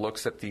court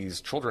looks at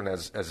these children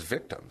as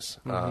victims.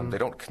 They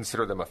don't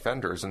consider them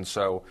offenders, and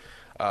so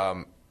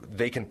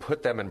they can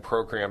put them in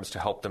programs to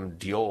help them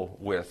deal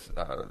with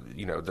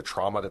the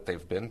trauma that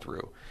they've been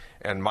through.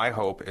 And my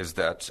hope is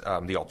that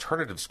the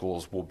alternative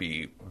schools will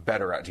be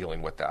better at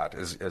dealing with that,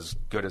 as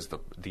good as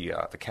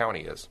the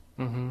county is.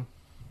 Mm-hmm.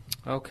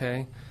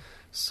 Okay.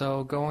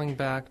 So going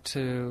back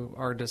to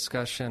our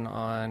discussion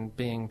on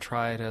being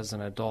tried as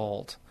an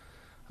adult,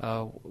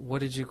 what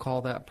did you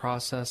call that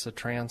process, a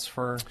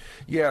transfer?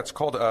 Yeah, it's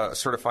called a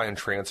certify and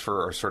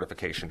transfer or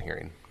certification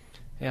hearing.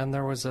 And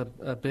there was a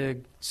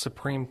big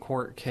Supreme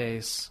Court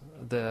case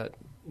that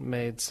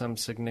made some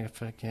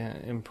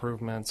significant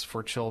improvements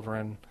for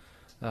children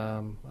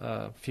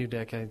a few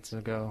decades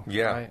ago.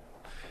 Yeah. Right?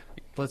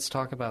 Let's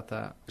talk about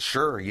that.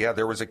 Sure. Yeah,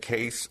 there was a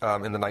case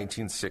in the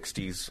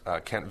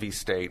 1960s, Kent v.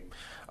 State,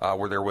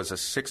 where there was a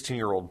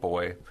 16-year-old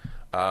boy.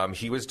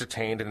 He was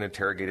detained and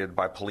interrogated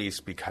by police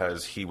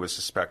because he was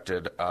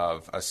suspected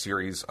of a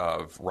series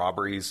of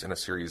robberies and a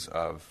series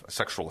of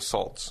sexual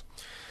assaults.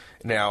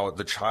 Now,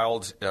 the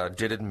child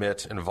did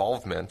admit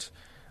involvement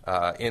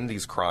in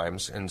these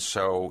crimes, and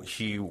so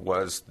he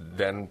was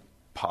then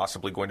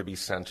possibly going to be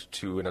sent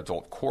to an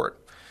adult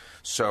court.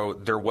 So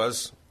there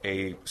was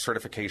a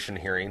certification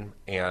hearing,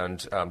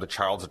 and the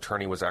child's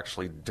attorney was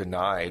actually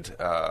denied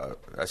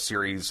a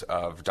series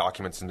of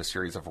documents and a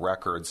series of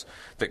records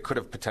that could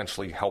have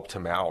potentially helped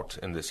him out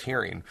in this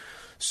hearing.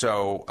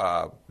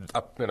 So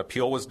an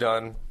appeal was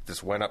done.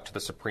 This went up to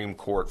the Supreme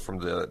Court from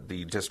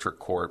the district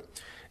court,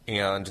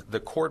 and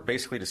the court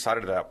basically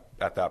decided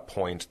at that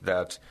point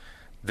that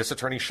this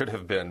attorney should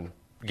have been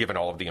given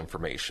all of the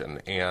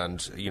information. And,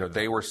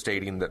 they were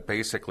stating that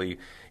basically,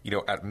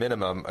 at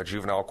minimum, a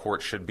juvenile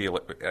court should be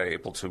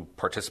able to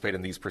participate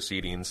in these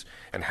proceedings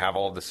and have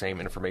all of the same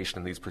information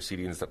in these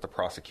proceedings that the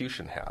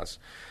prosecution has.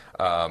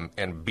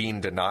 And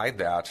being denied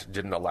that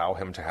didn't allow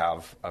him to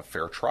have a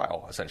fair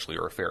trial, essentially,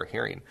 or a fair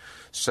hearing.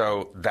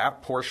 So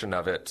that portion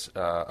of it,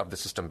 of the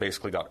system,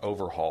 basically got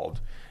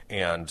overhauled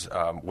and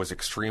was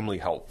extremely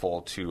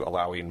helpful to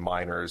allowing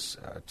minors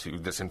to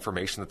this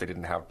information that they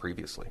didn't have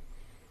previously.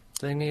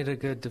 They need a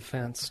good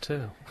defense,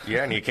 too.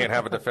 Yeah, and you can't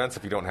have a defense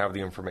if you don't have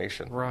the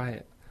information.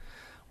 Right.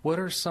 What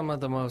are some of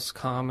the most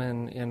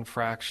common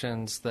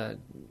infractions that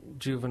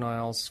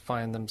juveniles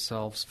find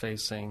themselves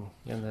facing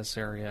in this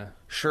area?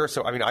 Sure.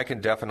 So, I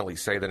can definitely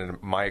say that in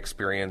my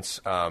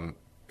experience,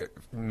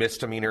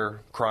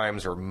 misdemeanor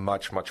crimes are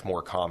much, much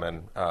more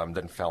common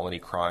than felony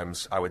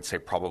crimes. I would say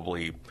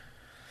probably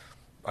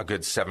a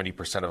good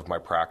 70% of my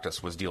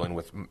practice was dealing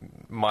with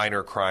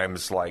minor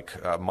crimes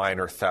like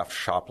minor theft,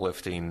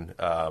 shoplifting,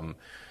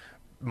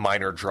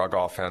 minor drug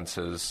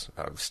offenses,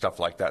 stuff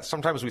like that.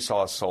 Sometimes we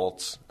saw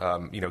assaults,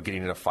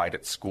 getting in a fight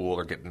at school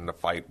or getting in a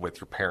fight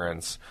with your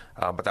parents,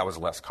 but that was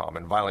less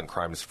common. Violent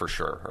crimes, for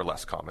sure, are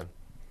less common.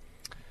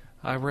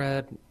 I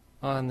read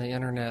on the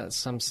internet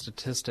some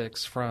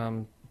statistics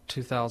from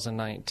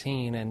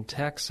 2019. In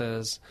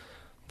Texas,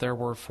 there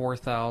were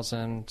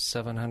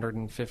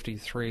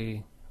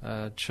 4,753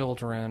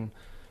 children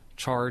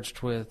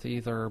charged with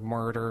either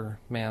murder,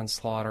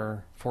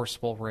 manslaughter,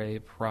 forcible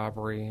rape,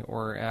 robbery,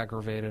 or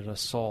aggravated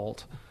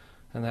assault.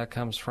 And that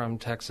comes from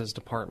Texas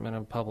Department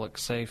of Public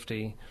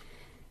Safety.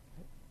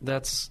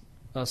 That's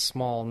a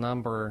small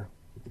number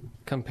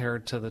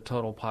compared to the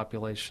total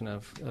population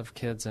of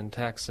kids in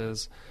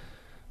Texas.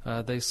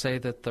 They say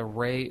that the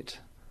rate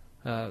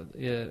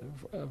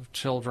of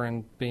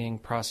children being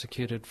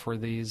prosecuted for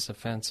these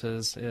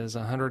offenses is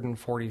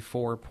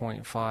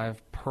 144.5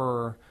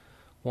 per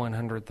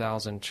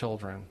 100,000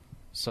 children.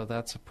 So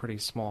that's a pretty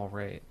small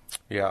rate.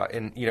 Yeah,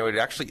 and it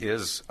actually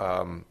is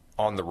on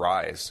the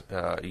rise.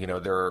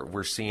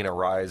 We're seeing a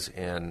rise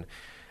in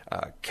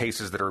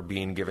cases that are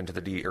being given to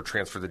the DA or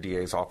transferred to the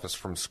DA's office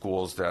from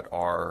schools that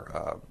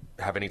are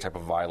have any type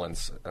of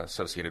violence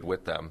associated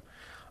with them.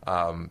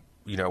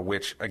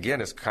 Which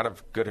again is kind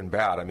of good and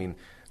bad. I mean,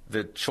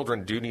 the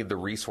children do need the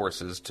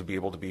resources to be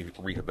able to be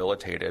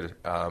rehabilitated,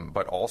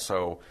 but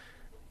also,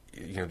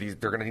 they're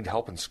going to need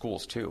help in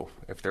schools too.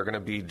 If they're going to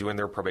be doing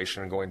their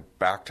probation and going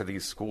back to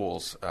these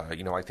schools, I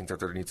think that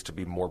there needs to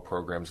be more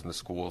programs in the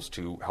schools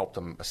to help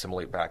them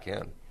assimilate back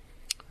in.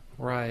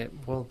 Right.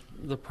 Well,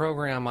 the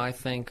program I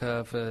think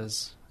of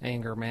is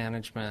anger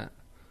management.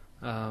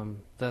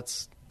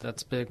 That's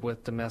big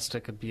with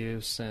domestic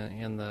abuse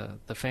in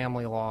the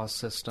family law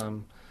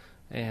system,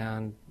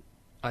 and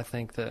I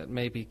think that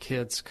maybe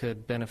kids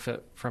could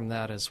benefit from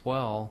that as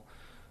well,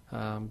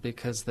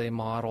 because they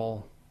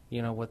model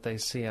what they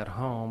see at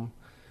home,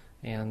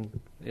 and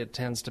it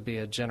tends to be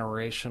a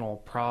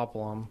generational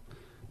problem.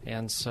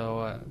 And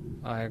so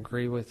I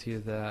agree with you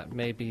that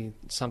maybe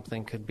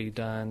something could be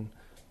done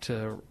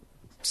to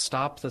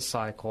stop the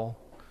cycle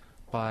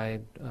by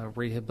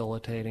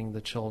rehabilitating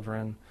the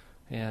children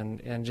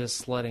and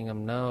just letting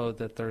them know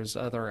that there's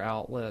other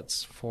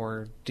outlets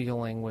for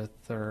dealing with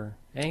their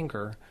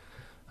anger.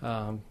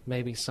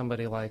 Maybe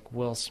somebody like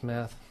Will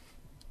Smith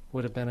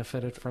would have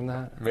benefited from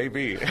that.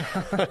 Maybe.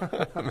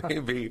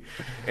 Maybe.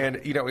 And,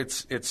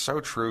 it's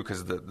so true,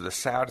 because the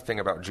sad thing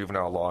about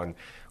juvenile law, and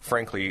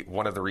frankly,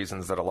 one of the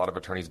reasons that a lot of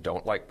attorneys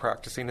don't like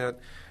practicing it,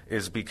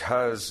 is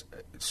because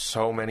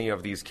so many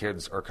of these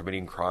kids are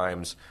committing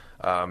crimes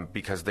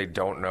because they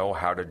don't know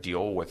how to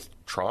deal with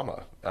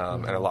trauma.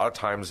 And a lot of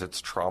times it's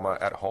trauma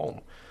at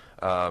home.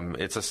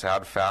 It's a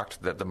sad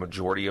fact that the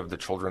majority of the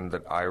children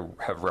that I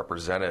have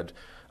represented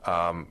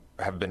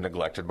have been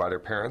neglected by their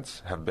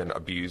parents, have been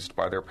abused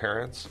by their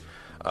parents.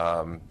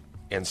 And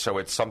so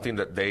it's something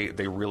that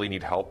they really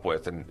need help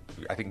with. And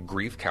I think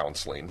grief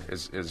counseling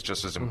is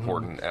just as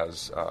important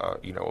as,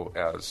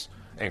 as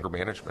anger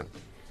management.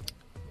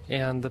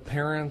 And the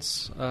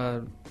parents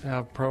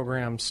have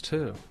programs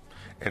too.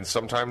 And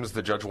sometimes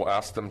the judge will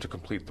ask them to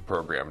complete the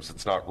programs.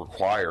 It's not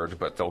required,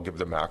 but they'll give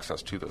them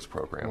access to those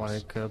programs.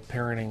 Like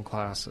parenting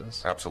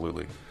classes.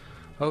 Absolutely.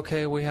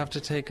 Okay, we have to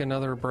take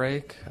another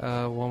break.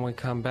 When we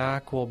come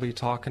back, we'll be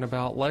talking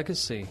about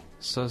legacy.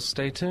 So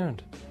stay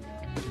tuned.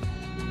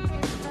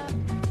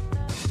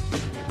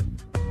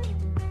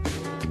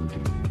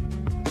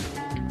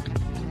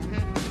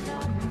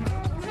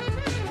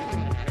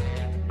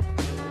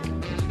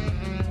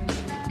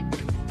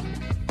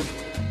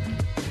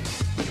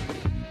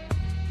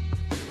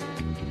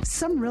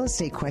 Some real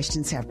estate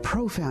questions have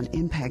profound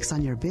impacts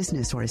on your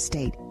business or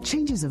estate.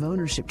 Changes of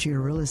ownership to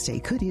your real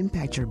estate could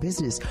impact your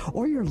business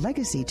or your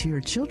legacy to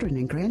your children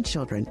and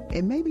grandchildren.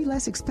 It may be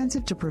less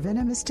expensive to prevent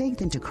a mistake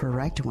than to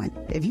correct one.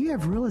 If you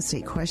have real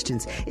estate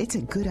questions, it's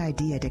a good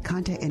idea to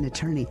contact an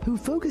attorney who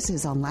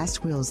focuses on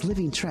last wills,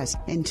 living trusts,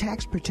 and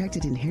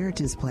tax-protected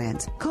inheritance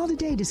plans. Call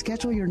today to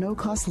schedule your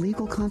no-cost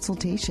legal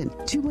consultation.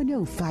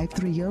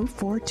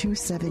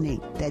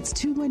 210-530-4278. That's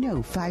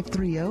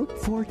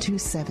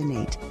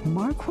 210-530-4278.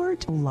 Marquardt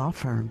Law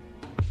Firm.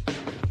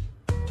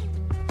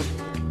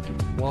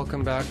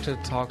 Welcome back to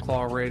Talk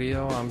Law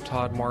Radio. I'm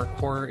Todd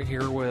Marquardt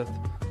here with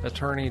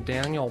attorney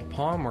Daniel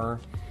Palmer,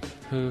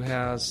 who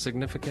has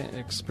significant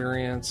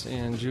experience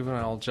in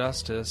juvenile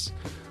justice.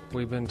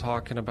 We've been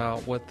talking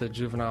about what the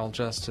juvenile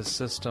justice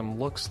system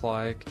looks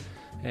like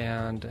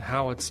and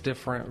how it's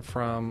different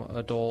from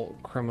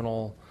adult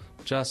criminal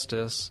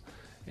justice.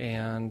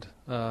 And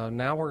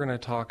now we're going to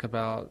talk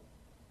about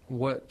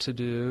what to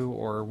do,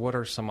 or what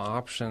are some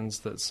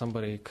options that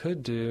somebody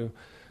could do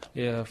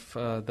if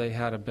they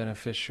had a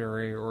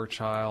beneficiary or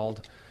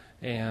child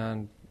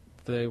and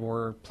they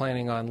were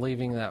planning on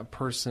leaving that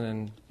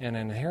person an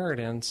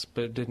inheritance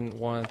but didn't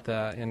want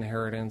that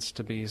inheritance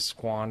to be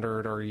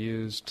squandered or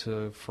used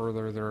to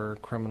further their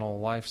criminal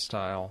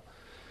lifestyle.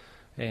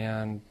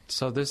 And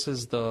so this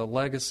is the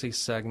legacy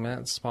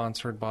segment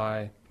sponsored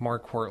by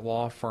Marquardt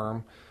Law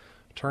Firm.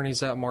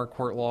 Attorneys at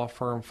Marquardt Law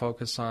Firm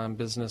focus on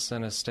business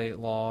and estate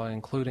law,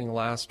 including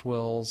last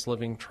wills,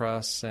 living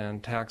trusts,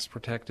 and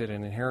tax-protected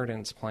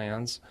inheritance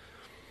plans.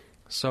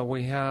 So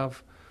we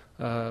have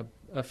a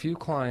few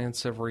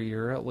clients every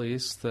year, at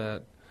least,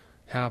 that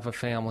have a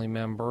family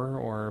member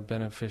or a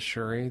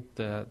beneficiary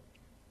that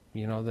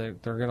they're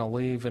going to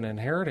leave an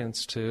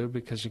inheritance to,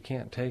 because you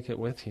can't take it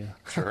with you.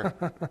 Sure.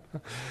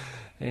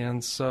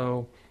 And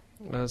so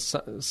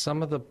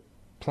some of the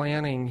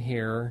planning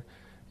here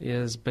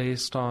is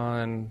based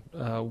on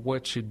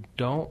what you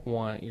don't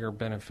want your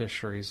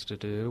beneficiaries to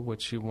do,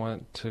 what you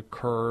want to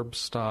curb,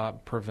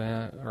 stop,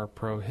 prevent, or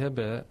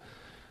prohibit,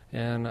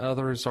 and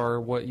others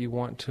are what you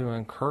want to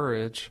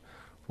encourage,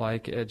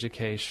 like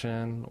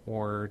education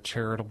or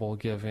charitable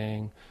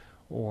giving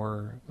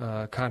or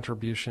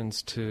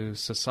contributions to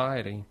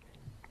society.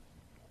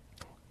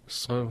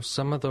 So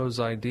some of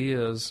those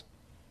ideas,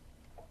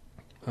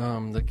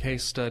 the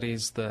case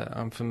studies that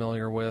I'm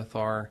familiar with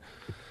are,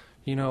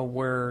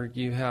 where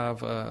you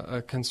have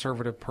a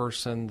conservative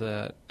person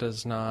that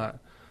does not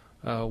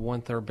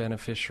want their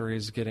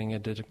beneficiaries getting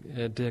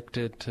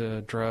addicted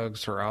to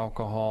drugs or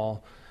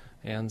alcohol,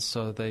 and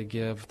so they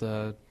give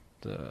a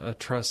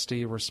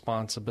trustee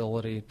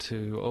responsibility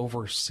to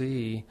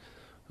oversee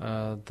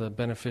the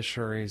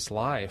beneficiary's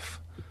life.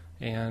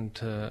 And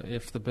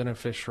if the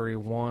beneficiary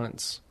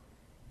wants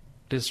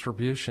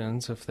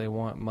distributions, if they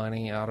want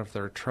money out of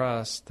their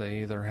trust,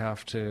 they either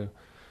have to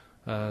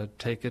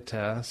take a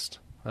test,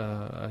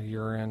 a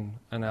urine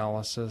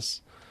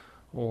analysis,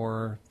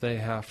 or they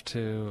have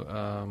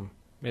to,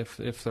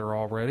 if they're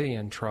already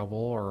in trouble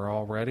or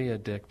already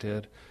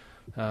addicted,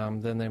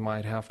 then they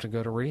might have to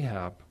go to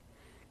rehab.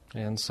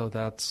 And so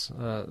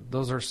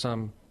those are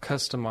some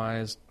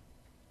customized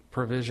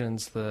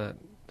provisions that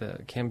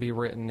can be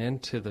written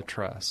into the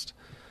trust,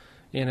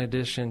 in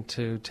addition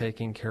to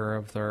taking care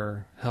of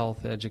their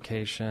health,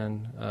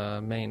 education,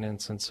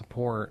 maintenance, and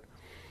support.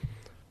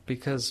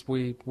 Because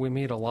we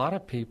meet a lot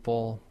of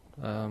people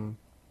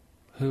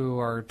who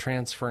are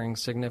transferring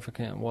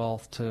significant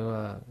wealth to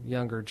a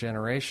younger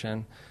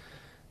generation,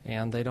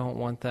 and they don't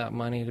want that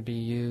money to be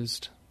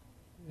used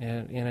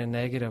in a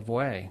negative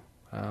way.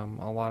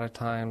 A lot of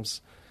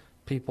times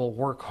people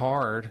work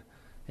hard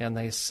and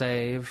they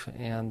save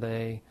and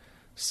they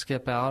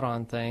skip out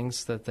on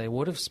things that they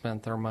would have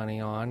spent their money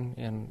on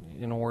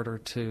in order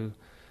to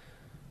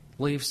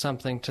leave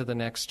something to the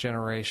next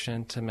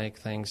generation to make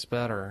things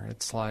better.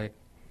 It's like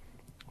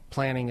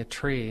planting a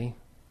tree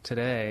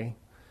today,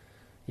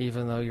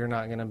 even though you're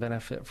not going to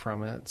benefit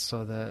from it,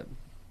 so that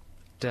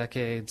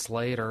decades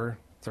later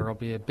there will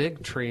be a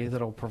big tree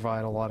that will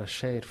provide a lot of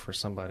shade for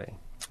somebody.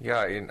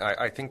 Yeah, and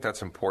I think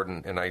that's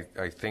important, and I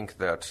think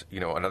that,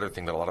 another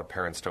thing that a lot of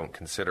parents don't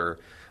consider,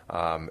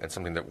 and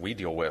something that we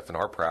deal with in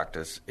our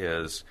practice,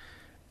 is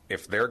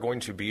if they're going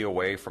to be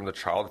away from the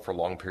child for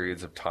long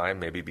periods of time,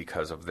 maybe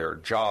because of their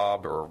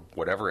job or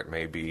whatever it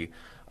may be,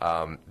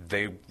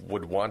 they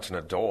would want an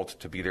adult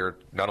to be there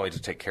not only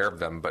to take care of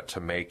them, but to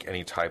make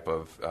any type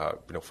of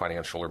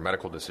financial or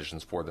medical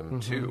decisions for them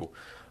too.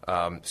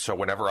 So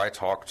whenever I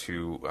talk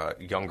to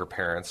younger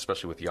parents,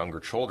 especially with younger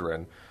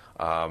children,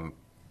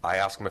 I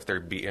ask them if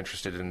they'd be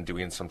interested in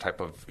doing some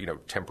type of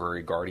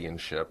temporary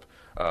guardianship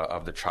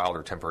of the child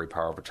or temporary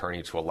power of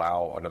attorney to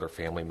allow another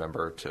family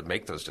member to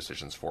make those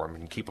decisions for them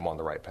and keep them on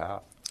the right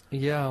path.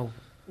 Yeah.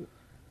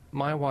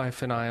 My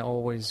wife and I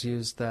always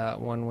use that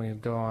when we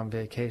go on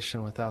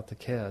vacation without the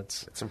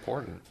kids. It's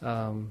important.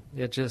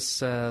 It just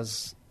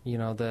says,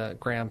 that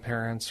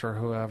grandparents or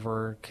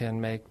whoever can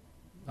make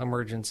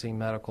emergency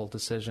medical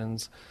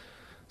decisions,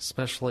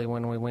 especially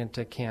when we went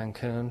to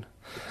Cancun.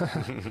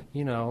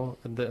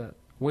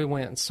 We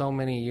went so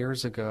many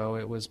years ago.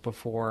 It was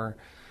before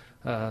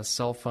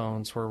cell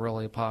phones were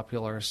really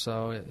popular,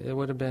 so it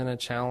would have been a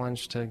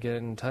challenge to get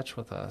in touch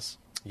with us.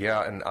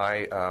 Yeah, and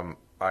I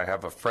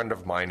have a friend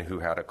of mine who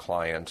had a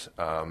client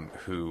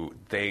who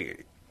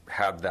they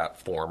had that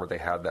form or they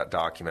had that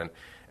document,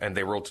 and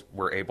they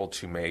were able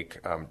to make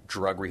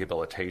drug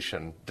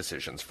rehabilitation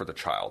decisions for the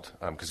child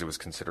because it was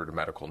considered a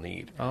medical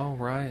need. Oh,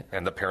 right.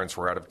 And the parents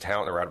were out of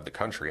town, they were out of the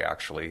country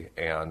actually,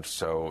 and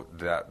so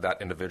that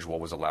individual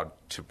was allowed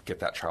to get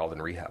that child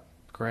in rehab.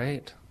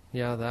 Great.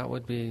 Yeah, that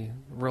would be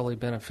really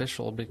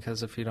beneficial,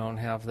 because if you don't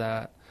have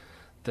that,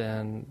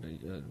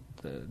 then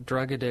the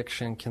drug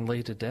addiction can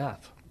lead to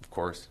death. Of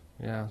course.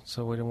 Yeah,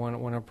 so we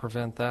want to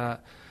prevent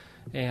that.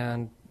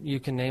 And you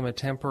can name a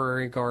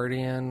temporary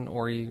guardian,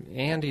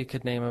 and you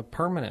could name a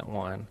permanent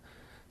one.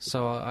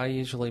 So I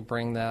usually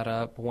bring that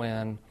up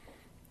when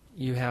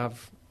you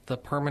have the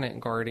permanent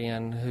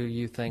guardian who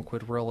you think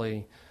would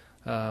really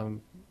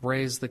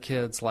raise the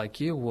kids like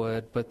you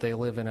would, but they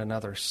live in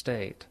another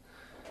state.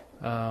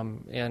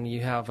 And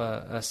you have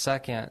a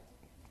second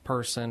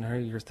person who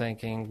you're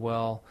thinking,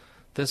 well,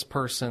 this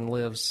person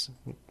lives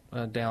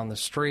down the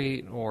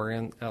street or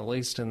at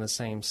least in the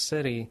same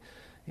city,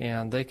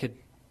 and they could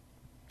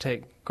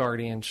take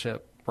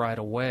guardianship right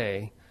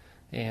away,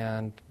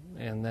 and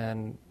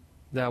then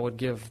that would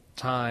give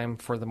time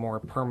for the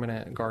more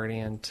permanent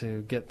guardian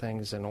to get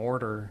things in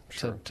order.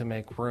 Sure. to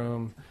make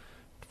room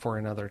for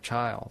another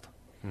child.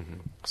 Mm-hmm.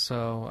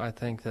 So I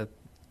think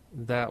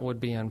that would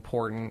be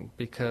important,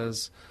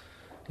 because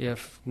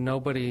if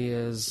nobody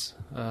is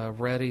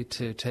ready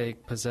to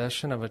take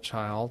possession of a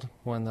child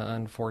when the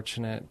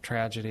unfortunate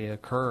tragedy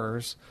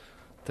occurs,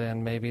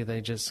 then maybe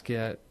they just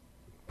get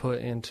put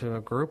into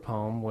a group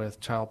home with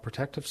Child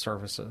Protective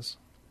Services.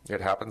 It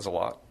happens a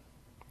lot.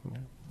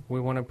 We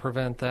want to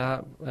prevent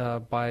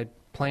that by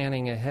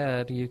planning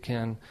ahead. You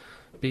can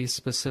be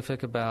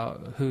specific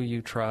about who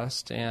you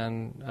trust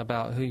and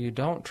about who you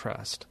don't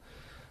trust.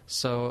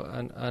 So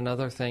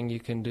another thing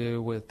you can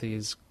do with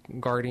these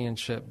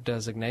guardianship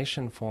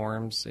designation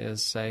forms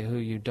is say who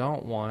you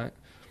don't want.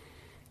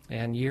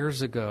 And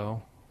years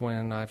ago,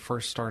 when I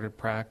first started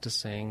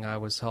practicing, I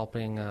was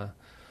helping a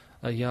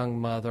young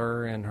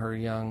mother and her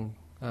young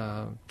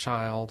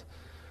child,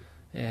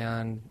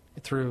 and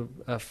through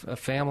a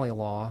family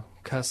law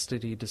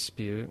custody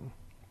dispute.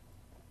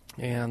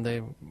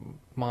 And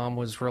mom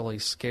was really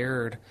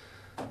scared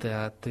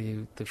that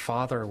the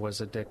father was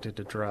addicted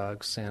to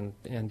drugs and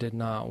did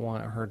not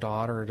want her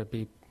daughter to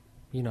be,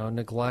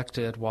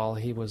 neglected while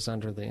he was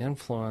under the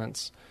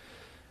influence.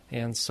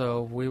 And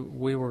so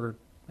we were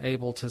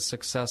able to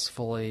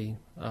successfully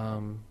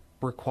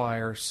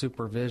require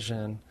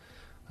supervision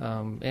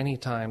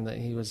anytime that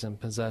he was in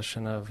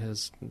possession of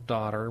his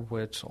daughter,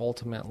 which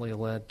ultimately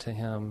led to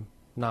him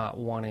not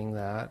wanting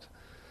that.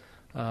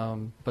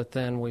 But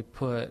then we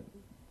put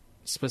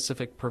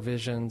specific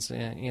provisions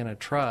in a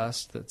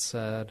trust that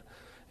said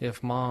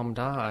if mom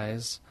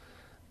dies,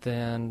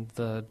 then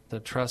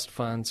the trust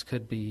funds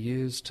could be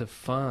used to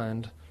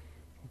fund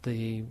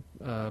the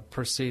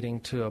proceeding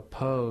to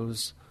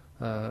oppose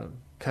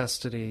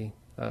custody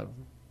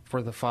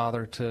for the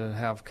father to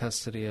have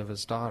custody of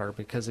his daughter,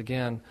 because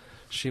again,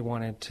 she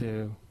wanted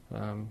to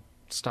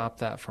stop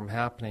that from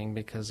happening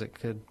because it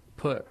could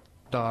put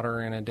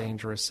daughter in a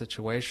dangerous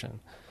situation.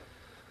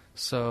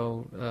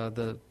 So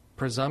the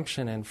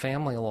presumption in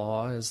family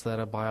law is that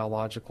a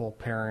biological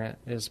parent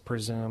is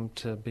presumed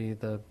to be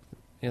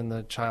in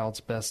the child's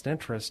best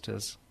interest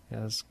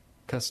as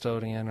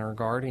custodian or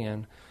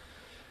guardian.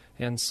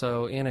 And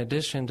so in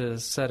addition to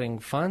setting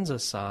funds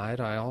aside,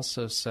 I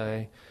also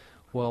say,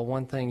 well,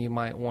 one thing you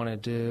might want to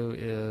do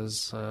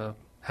is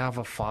have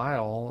a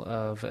file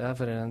of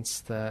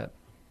evidence that,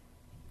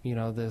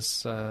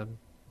 this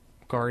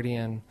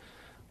guardian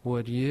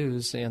would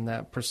use in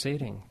that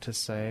proceeding to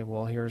say,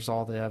 well, here's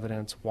all the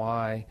evidence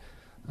why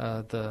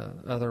the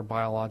other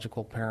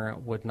biological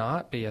parent would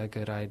not be a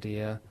good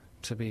idea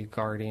to be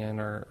guardian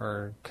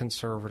or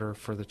conservator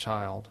for the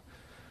child.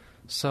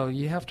 So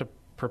you have to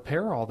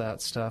prepare all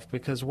that stuff,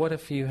 because what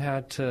if you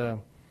had to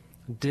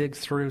dig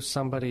through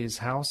somebody's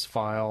house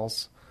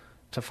files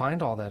to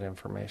find all that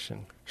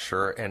information?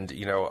 Sure, and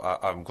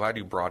I'm glad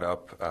you brought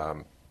up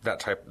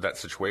that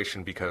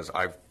situation, because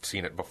I've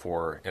seen it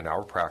before in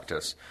our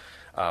practice,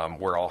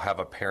 where I'll have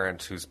a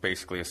parent who's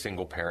basically a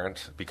single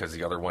parent because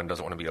the other one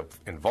doesn't want to be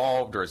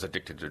involved or is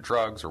addicted to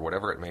drugs or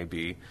whatever it may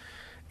be,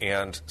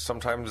 and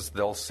sometimes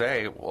they'll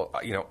say, well,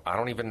 I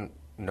don't even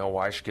know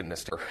why I should get an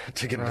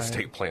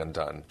estate plan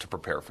done to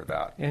prepare for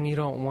that. And you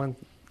don't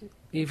want,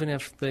 even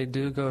if they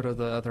do go to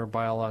the other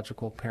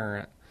biological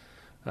parent,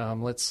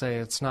 let's say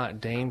it's not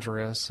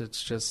dangerous,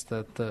 it's just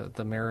that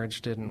the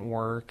marriage didn't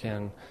work,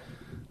 and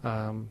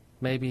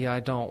maybe I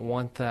don't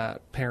want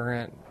that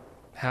parent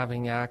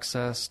having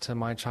access to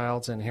my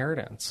child's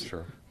inheritance.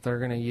 Sure. They're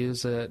going to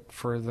use it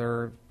for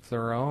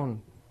their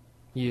own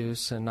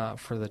use and not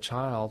for the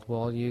child.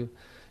 Well, you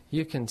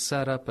can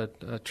set up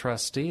a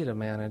trustee to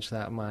manage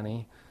that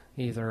money,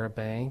 either a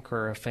bank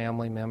or a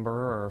family member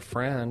or a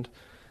friend,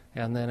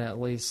 and then at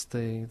least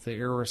the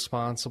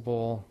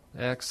irresponsible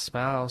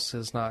ex-spouse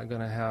is not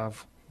going to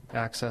have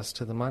access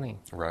to the money.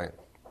 Right.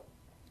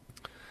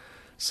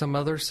 Some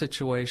other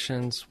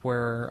situations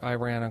where I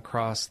ran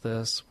across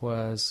this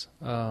was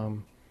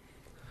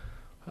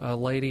a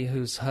lady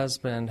whose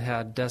husband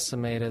had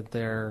decimated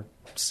their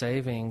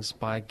savings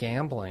by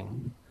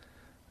gambling,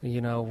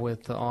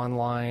 with the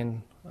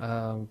online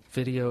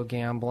video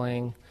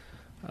gambling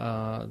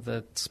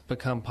that's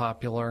become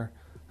popular.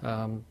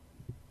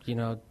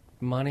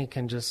 Money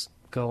can just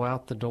go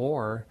out the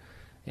door,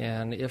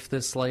 and if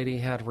this lady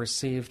had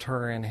received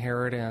her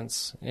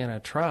inheritance in a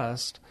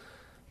trust,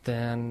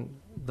 then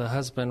the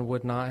husband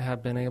would not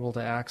have been able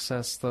to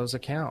access those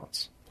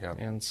accounts. Yeah.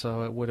 And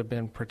so it would have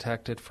been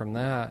protected from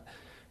that.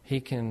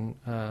 He can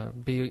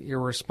be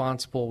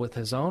irresponsible with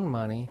his own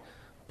money,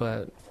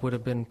 but would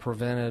have been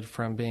prevented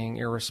from being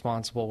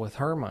irresponsible with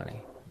her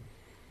money.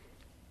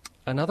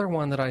 Another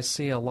one that I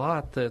see a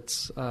lot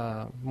that's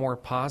more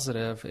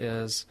positive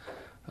is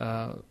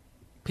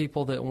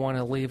people that want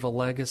to leave a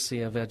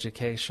legacy of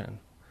education.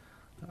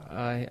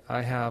 I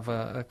have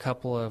a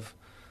couple of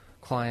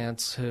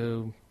clients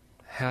who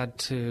had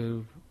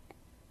to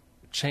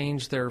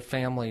change their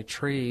family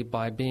tree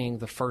by being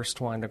the first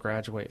one to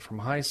graduate from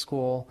high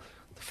school,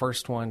 the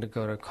first one to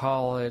go to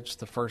college,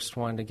 the first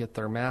one to get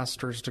their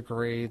master's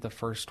degree, the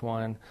first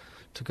one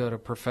to go to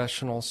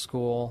professional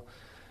school.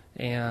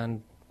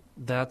 And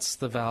that's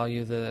the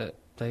value that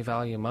they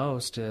value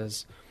most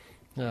is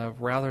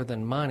rather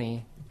than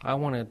money, I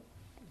want to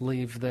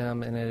leave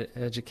them in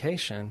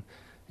education.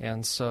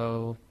 And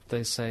so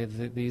they say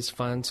that these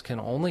funds can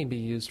only be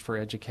used for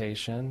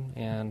education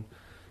and,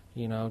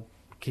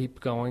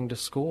 keep going to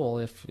school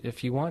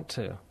if you want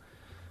to.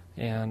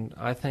 And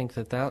I think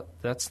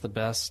that's the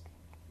best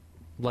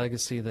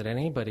legacy that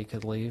anybody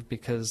could leave,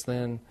 because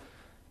then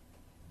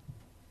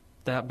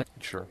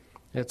Sure.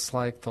 It's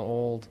like the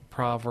old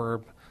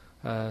proverb,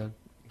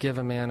 give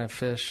a man a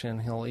fish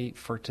and he'll eat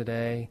for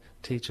today,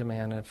 teach a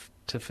man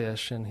to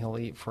fish and he'll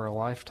eat for a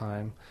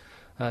lifetime.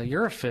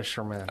 You're a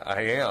fisherman.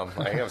 I am,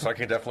 so I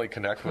can definitely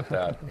connect with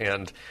that.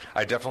 And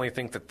I definitely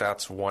think that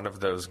that's one of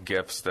those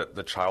gifts that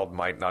the child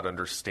might not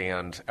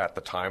understand at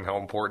the time how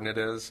important it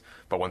is,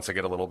 but once they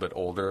get a little bit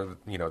older,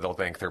 they'll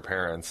thank their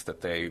parents that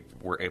they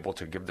were able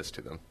to give this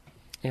to them.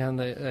 And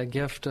a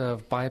gift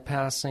of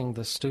bypassing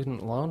the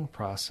student loan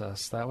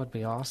process. That would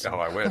be awesome. Oh,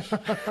 I wish.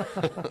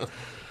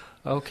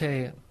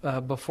 Okay,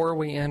 before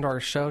we end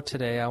our show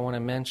today, I want to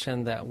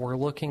mention that we're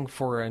looking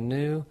for a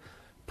new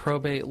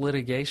probate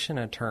litigation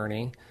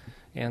attorney.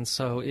 And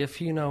so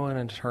if you know an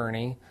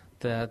attorney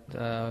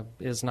that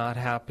is not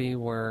happy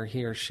where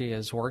he or she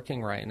is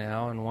working right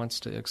now and wants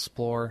to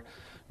explore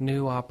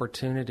new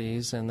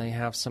opportunities, and they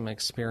have some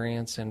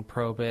experience in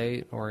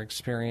probate or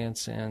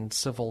experience in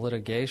civil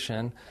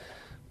litigation,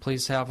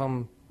 please have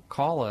them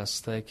call us.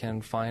 They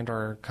can find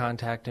our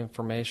contact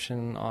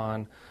information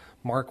on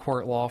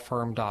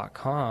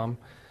marquartlawfirm.com.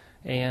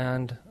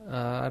 And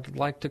I'd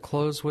like to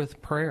close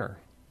with prayer.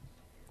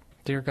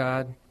 Dear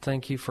God,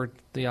 thank you for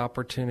the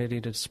opportunity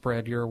to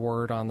spread your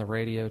word on the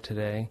radio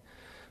today.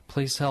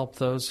 Please help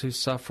those who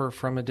suffer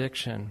from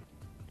addiction.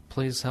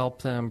 Please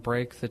help them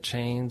break the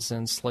chains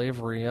and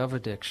slavery of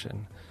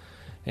addiction.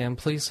 And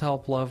please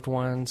help loved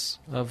ones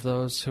of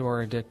those who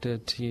are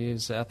addicted to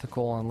use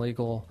ethical and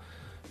legal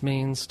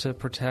means to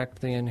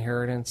protect the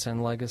inheritance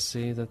and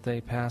legacy that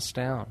they pass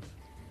down.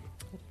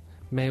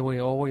 May we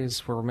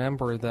always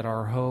remember that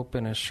our hope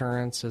and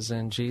assurance is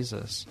in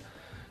Jesus.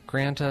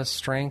 Grant us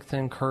strength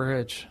and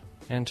courage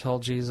until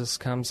Jesus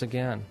comes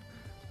again.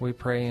 We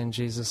pray in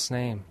Jesus'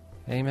 name.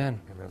 Amen.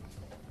 Amen.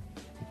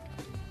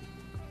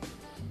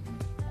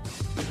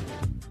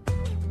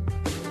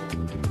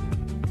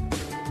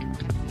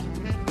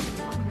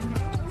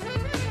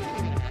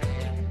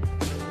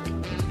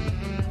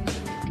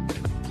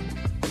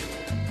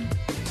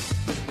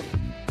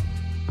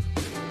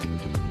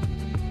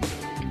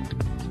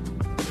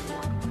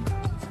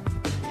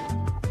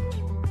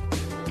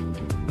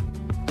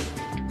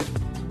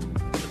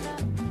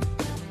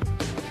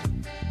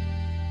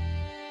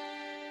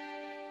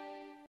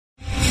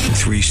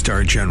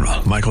 Three-star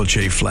General Michael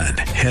J. Flynn,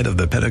 head of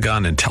the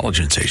Pentagon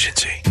Intelligence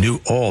Agency,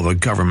 knew all the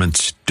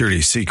government's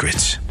dirty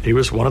secrets. He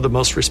was one of the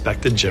most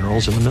respected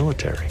generals in the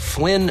military.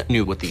 Flynn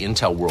knew what the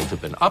intel world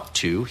had been up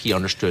to. He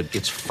understood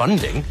its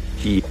funding.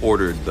 He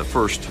ordered the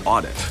first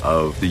audit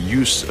of the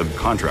use of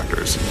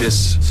contractors.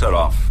 This set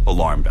off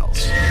alarm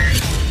bells.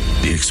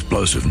 The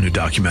explosive new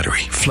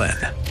documentary, Flynn,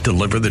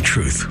 Deliver the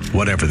Truth,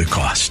 Whatever the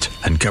Cost,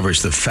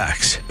 uncovers the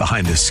facts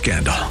behind this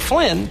scandal.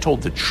 Flynn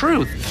told the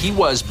truth. He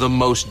was the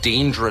most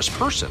dangerous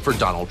person for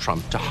Donald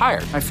Trump to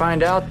hire. I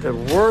find out the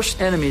worst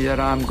enemy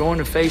that I'm going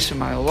to face in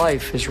my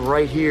life is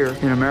right here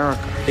in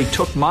America. They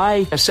took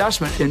my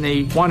assessment and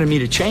they wanted me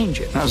to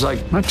change it. And I was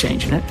like, I'm not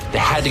changing it. They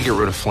had to get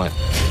rid of Flynn.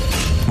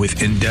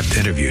 With in-depth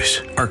interviews,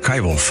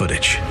 archival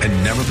footage,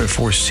 and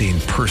never-before-seen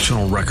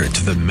personal records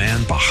of the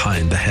man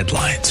behind the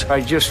headlines.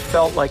 I just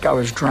felt like I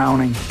was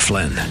drowning.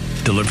 Flynn,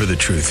 Deliver the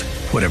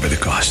Truth, Whatever the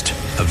Cost.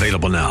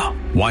 Available now.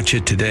 Watch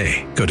it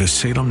today. Go to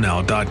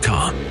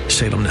salemnow.com.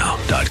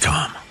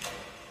 salemnow.com.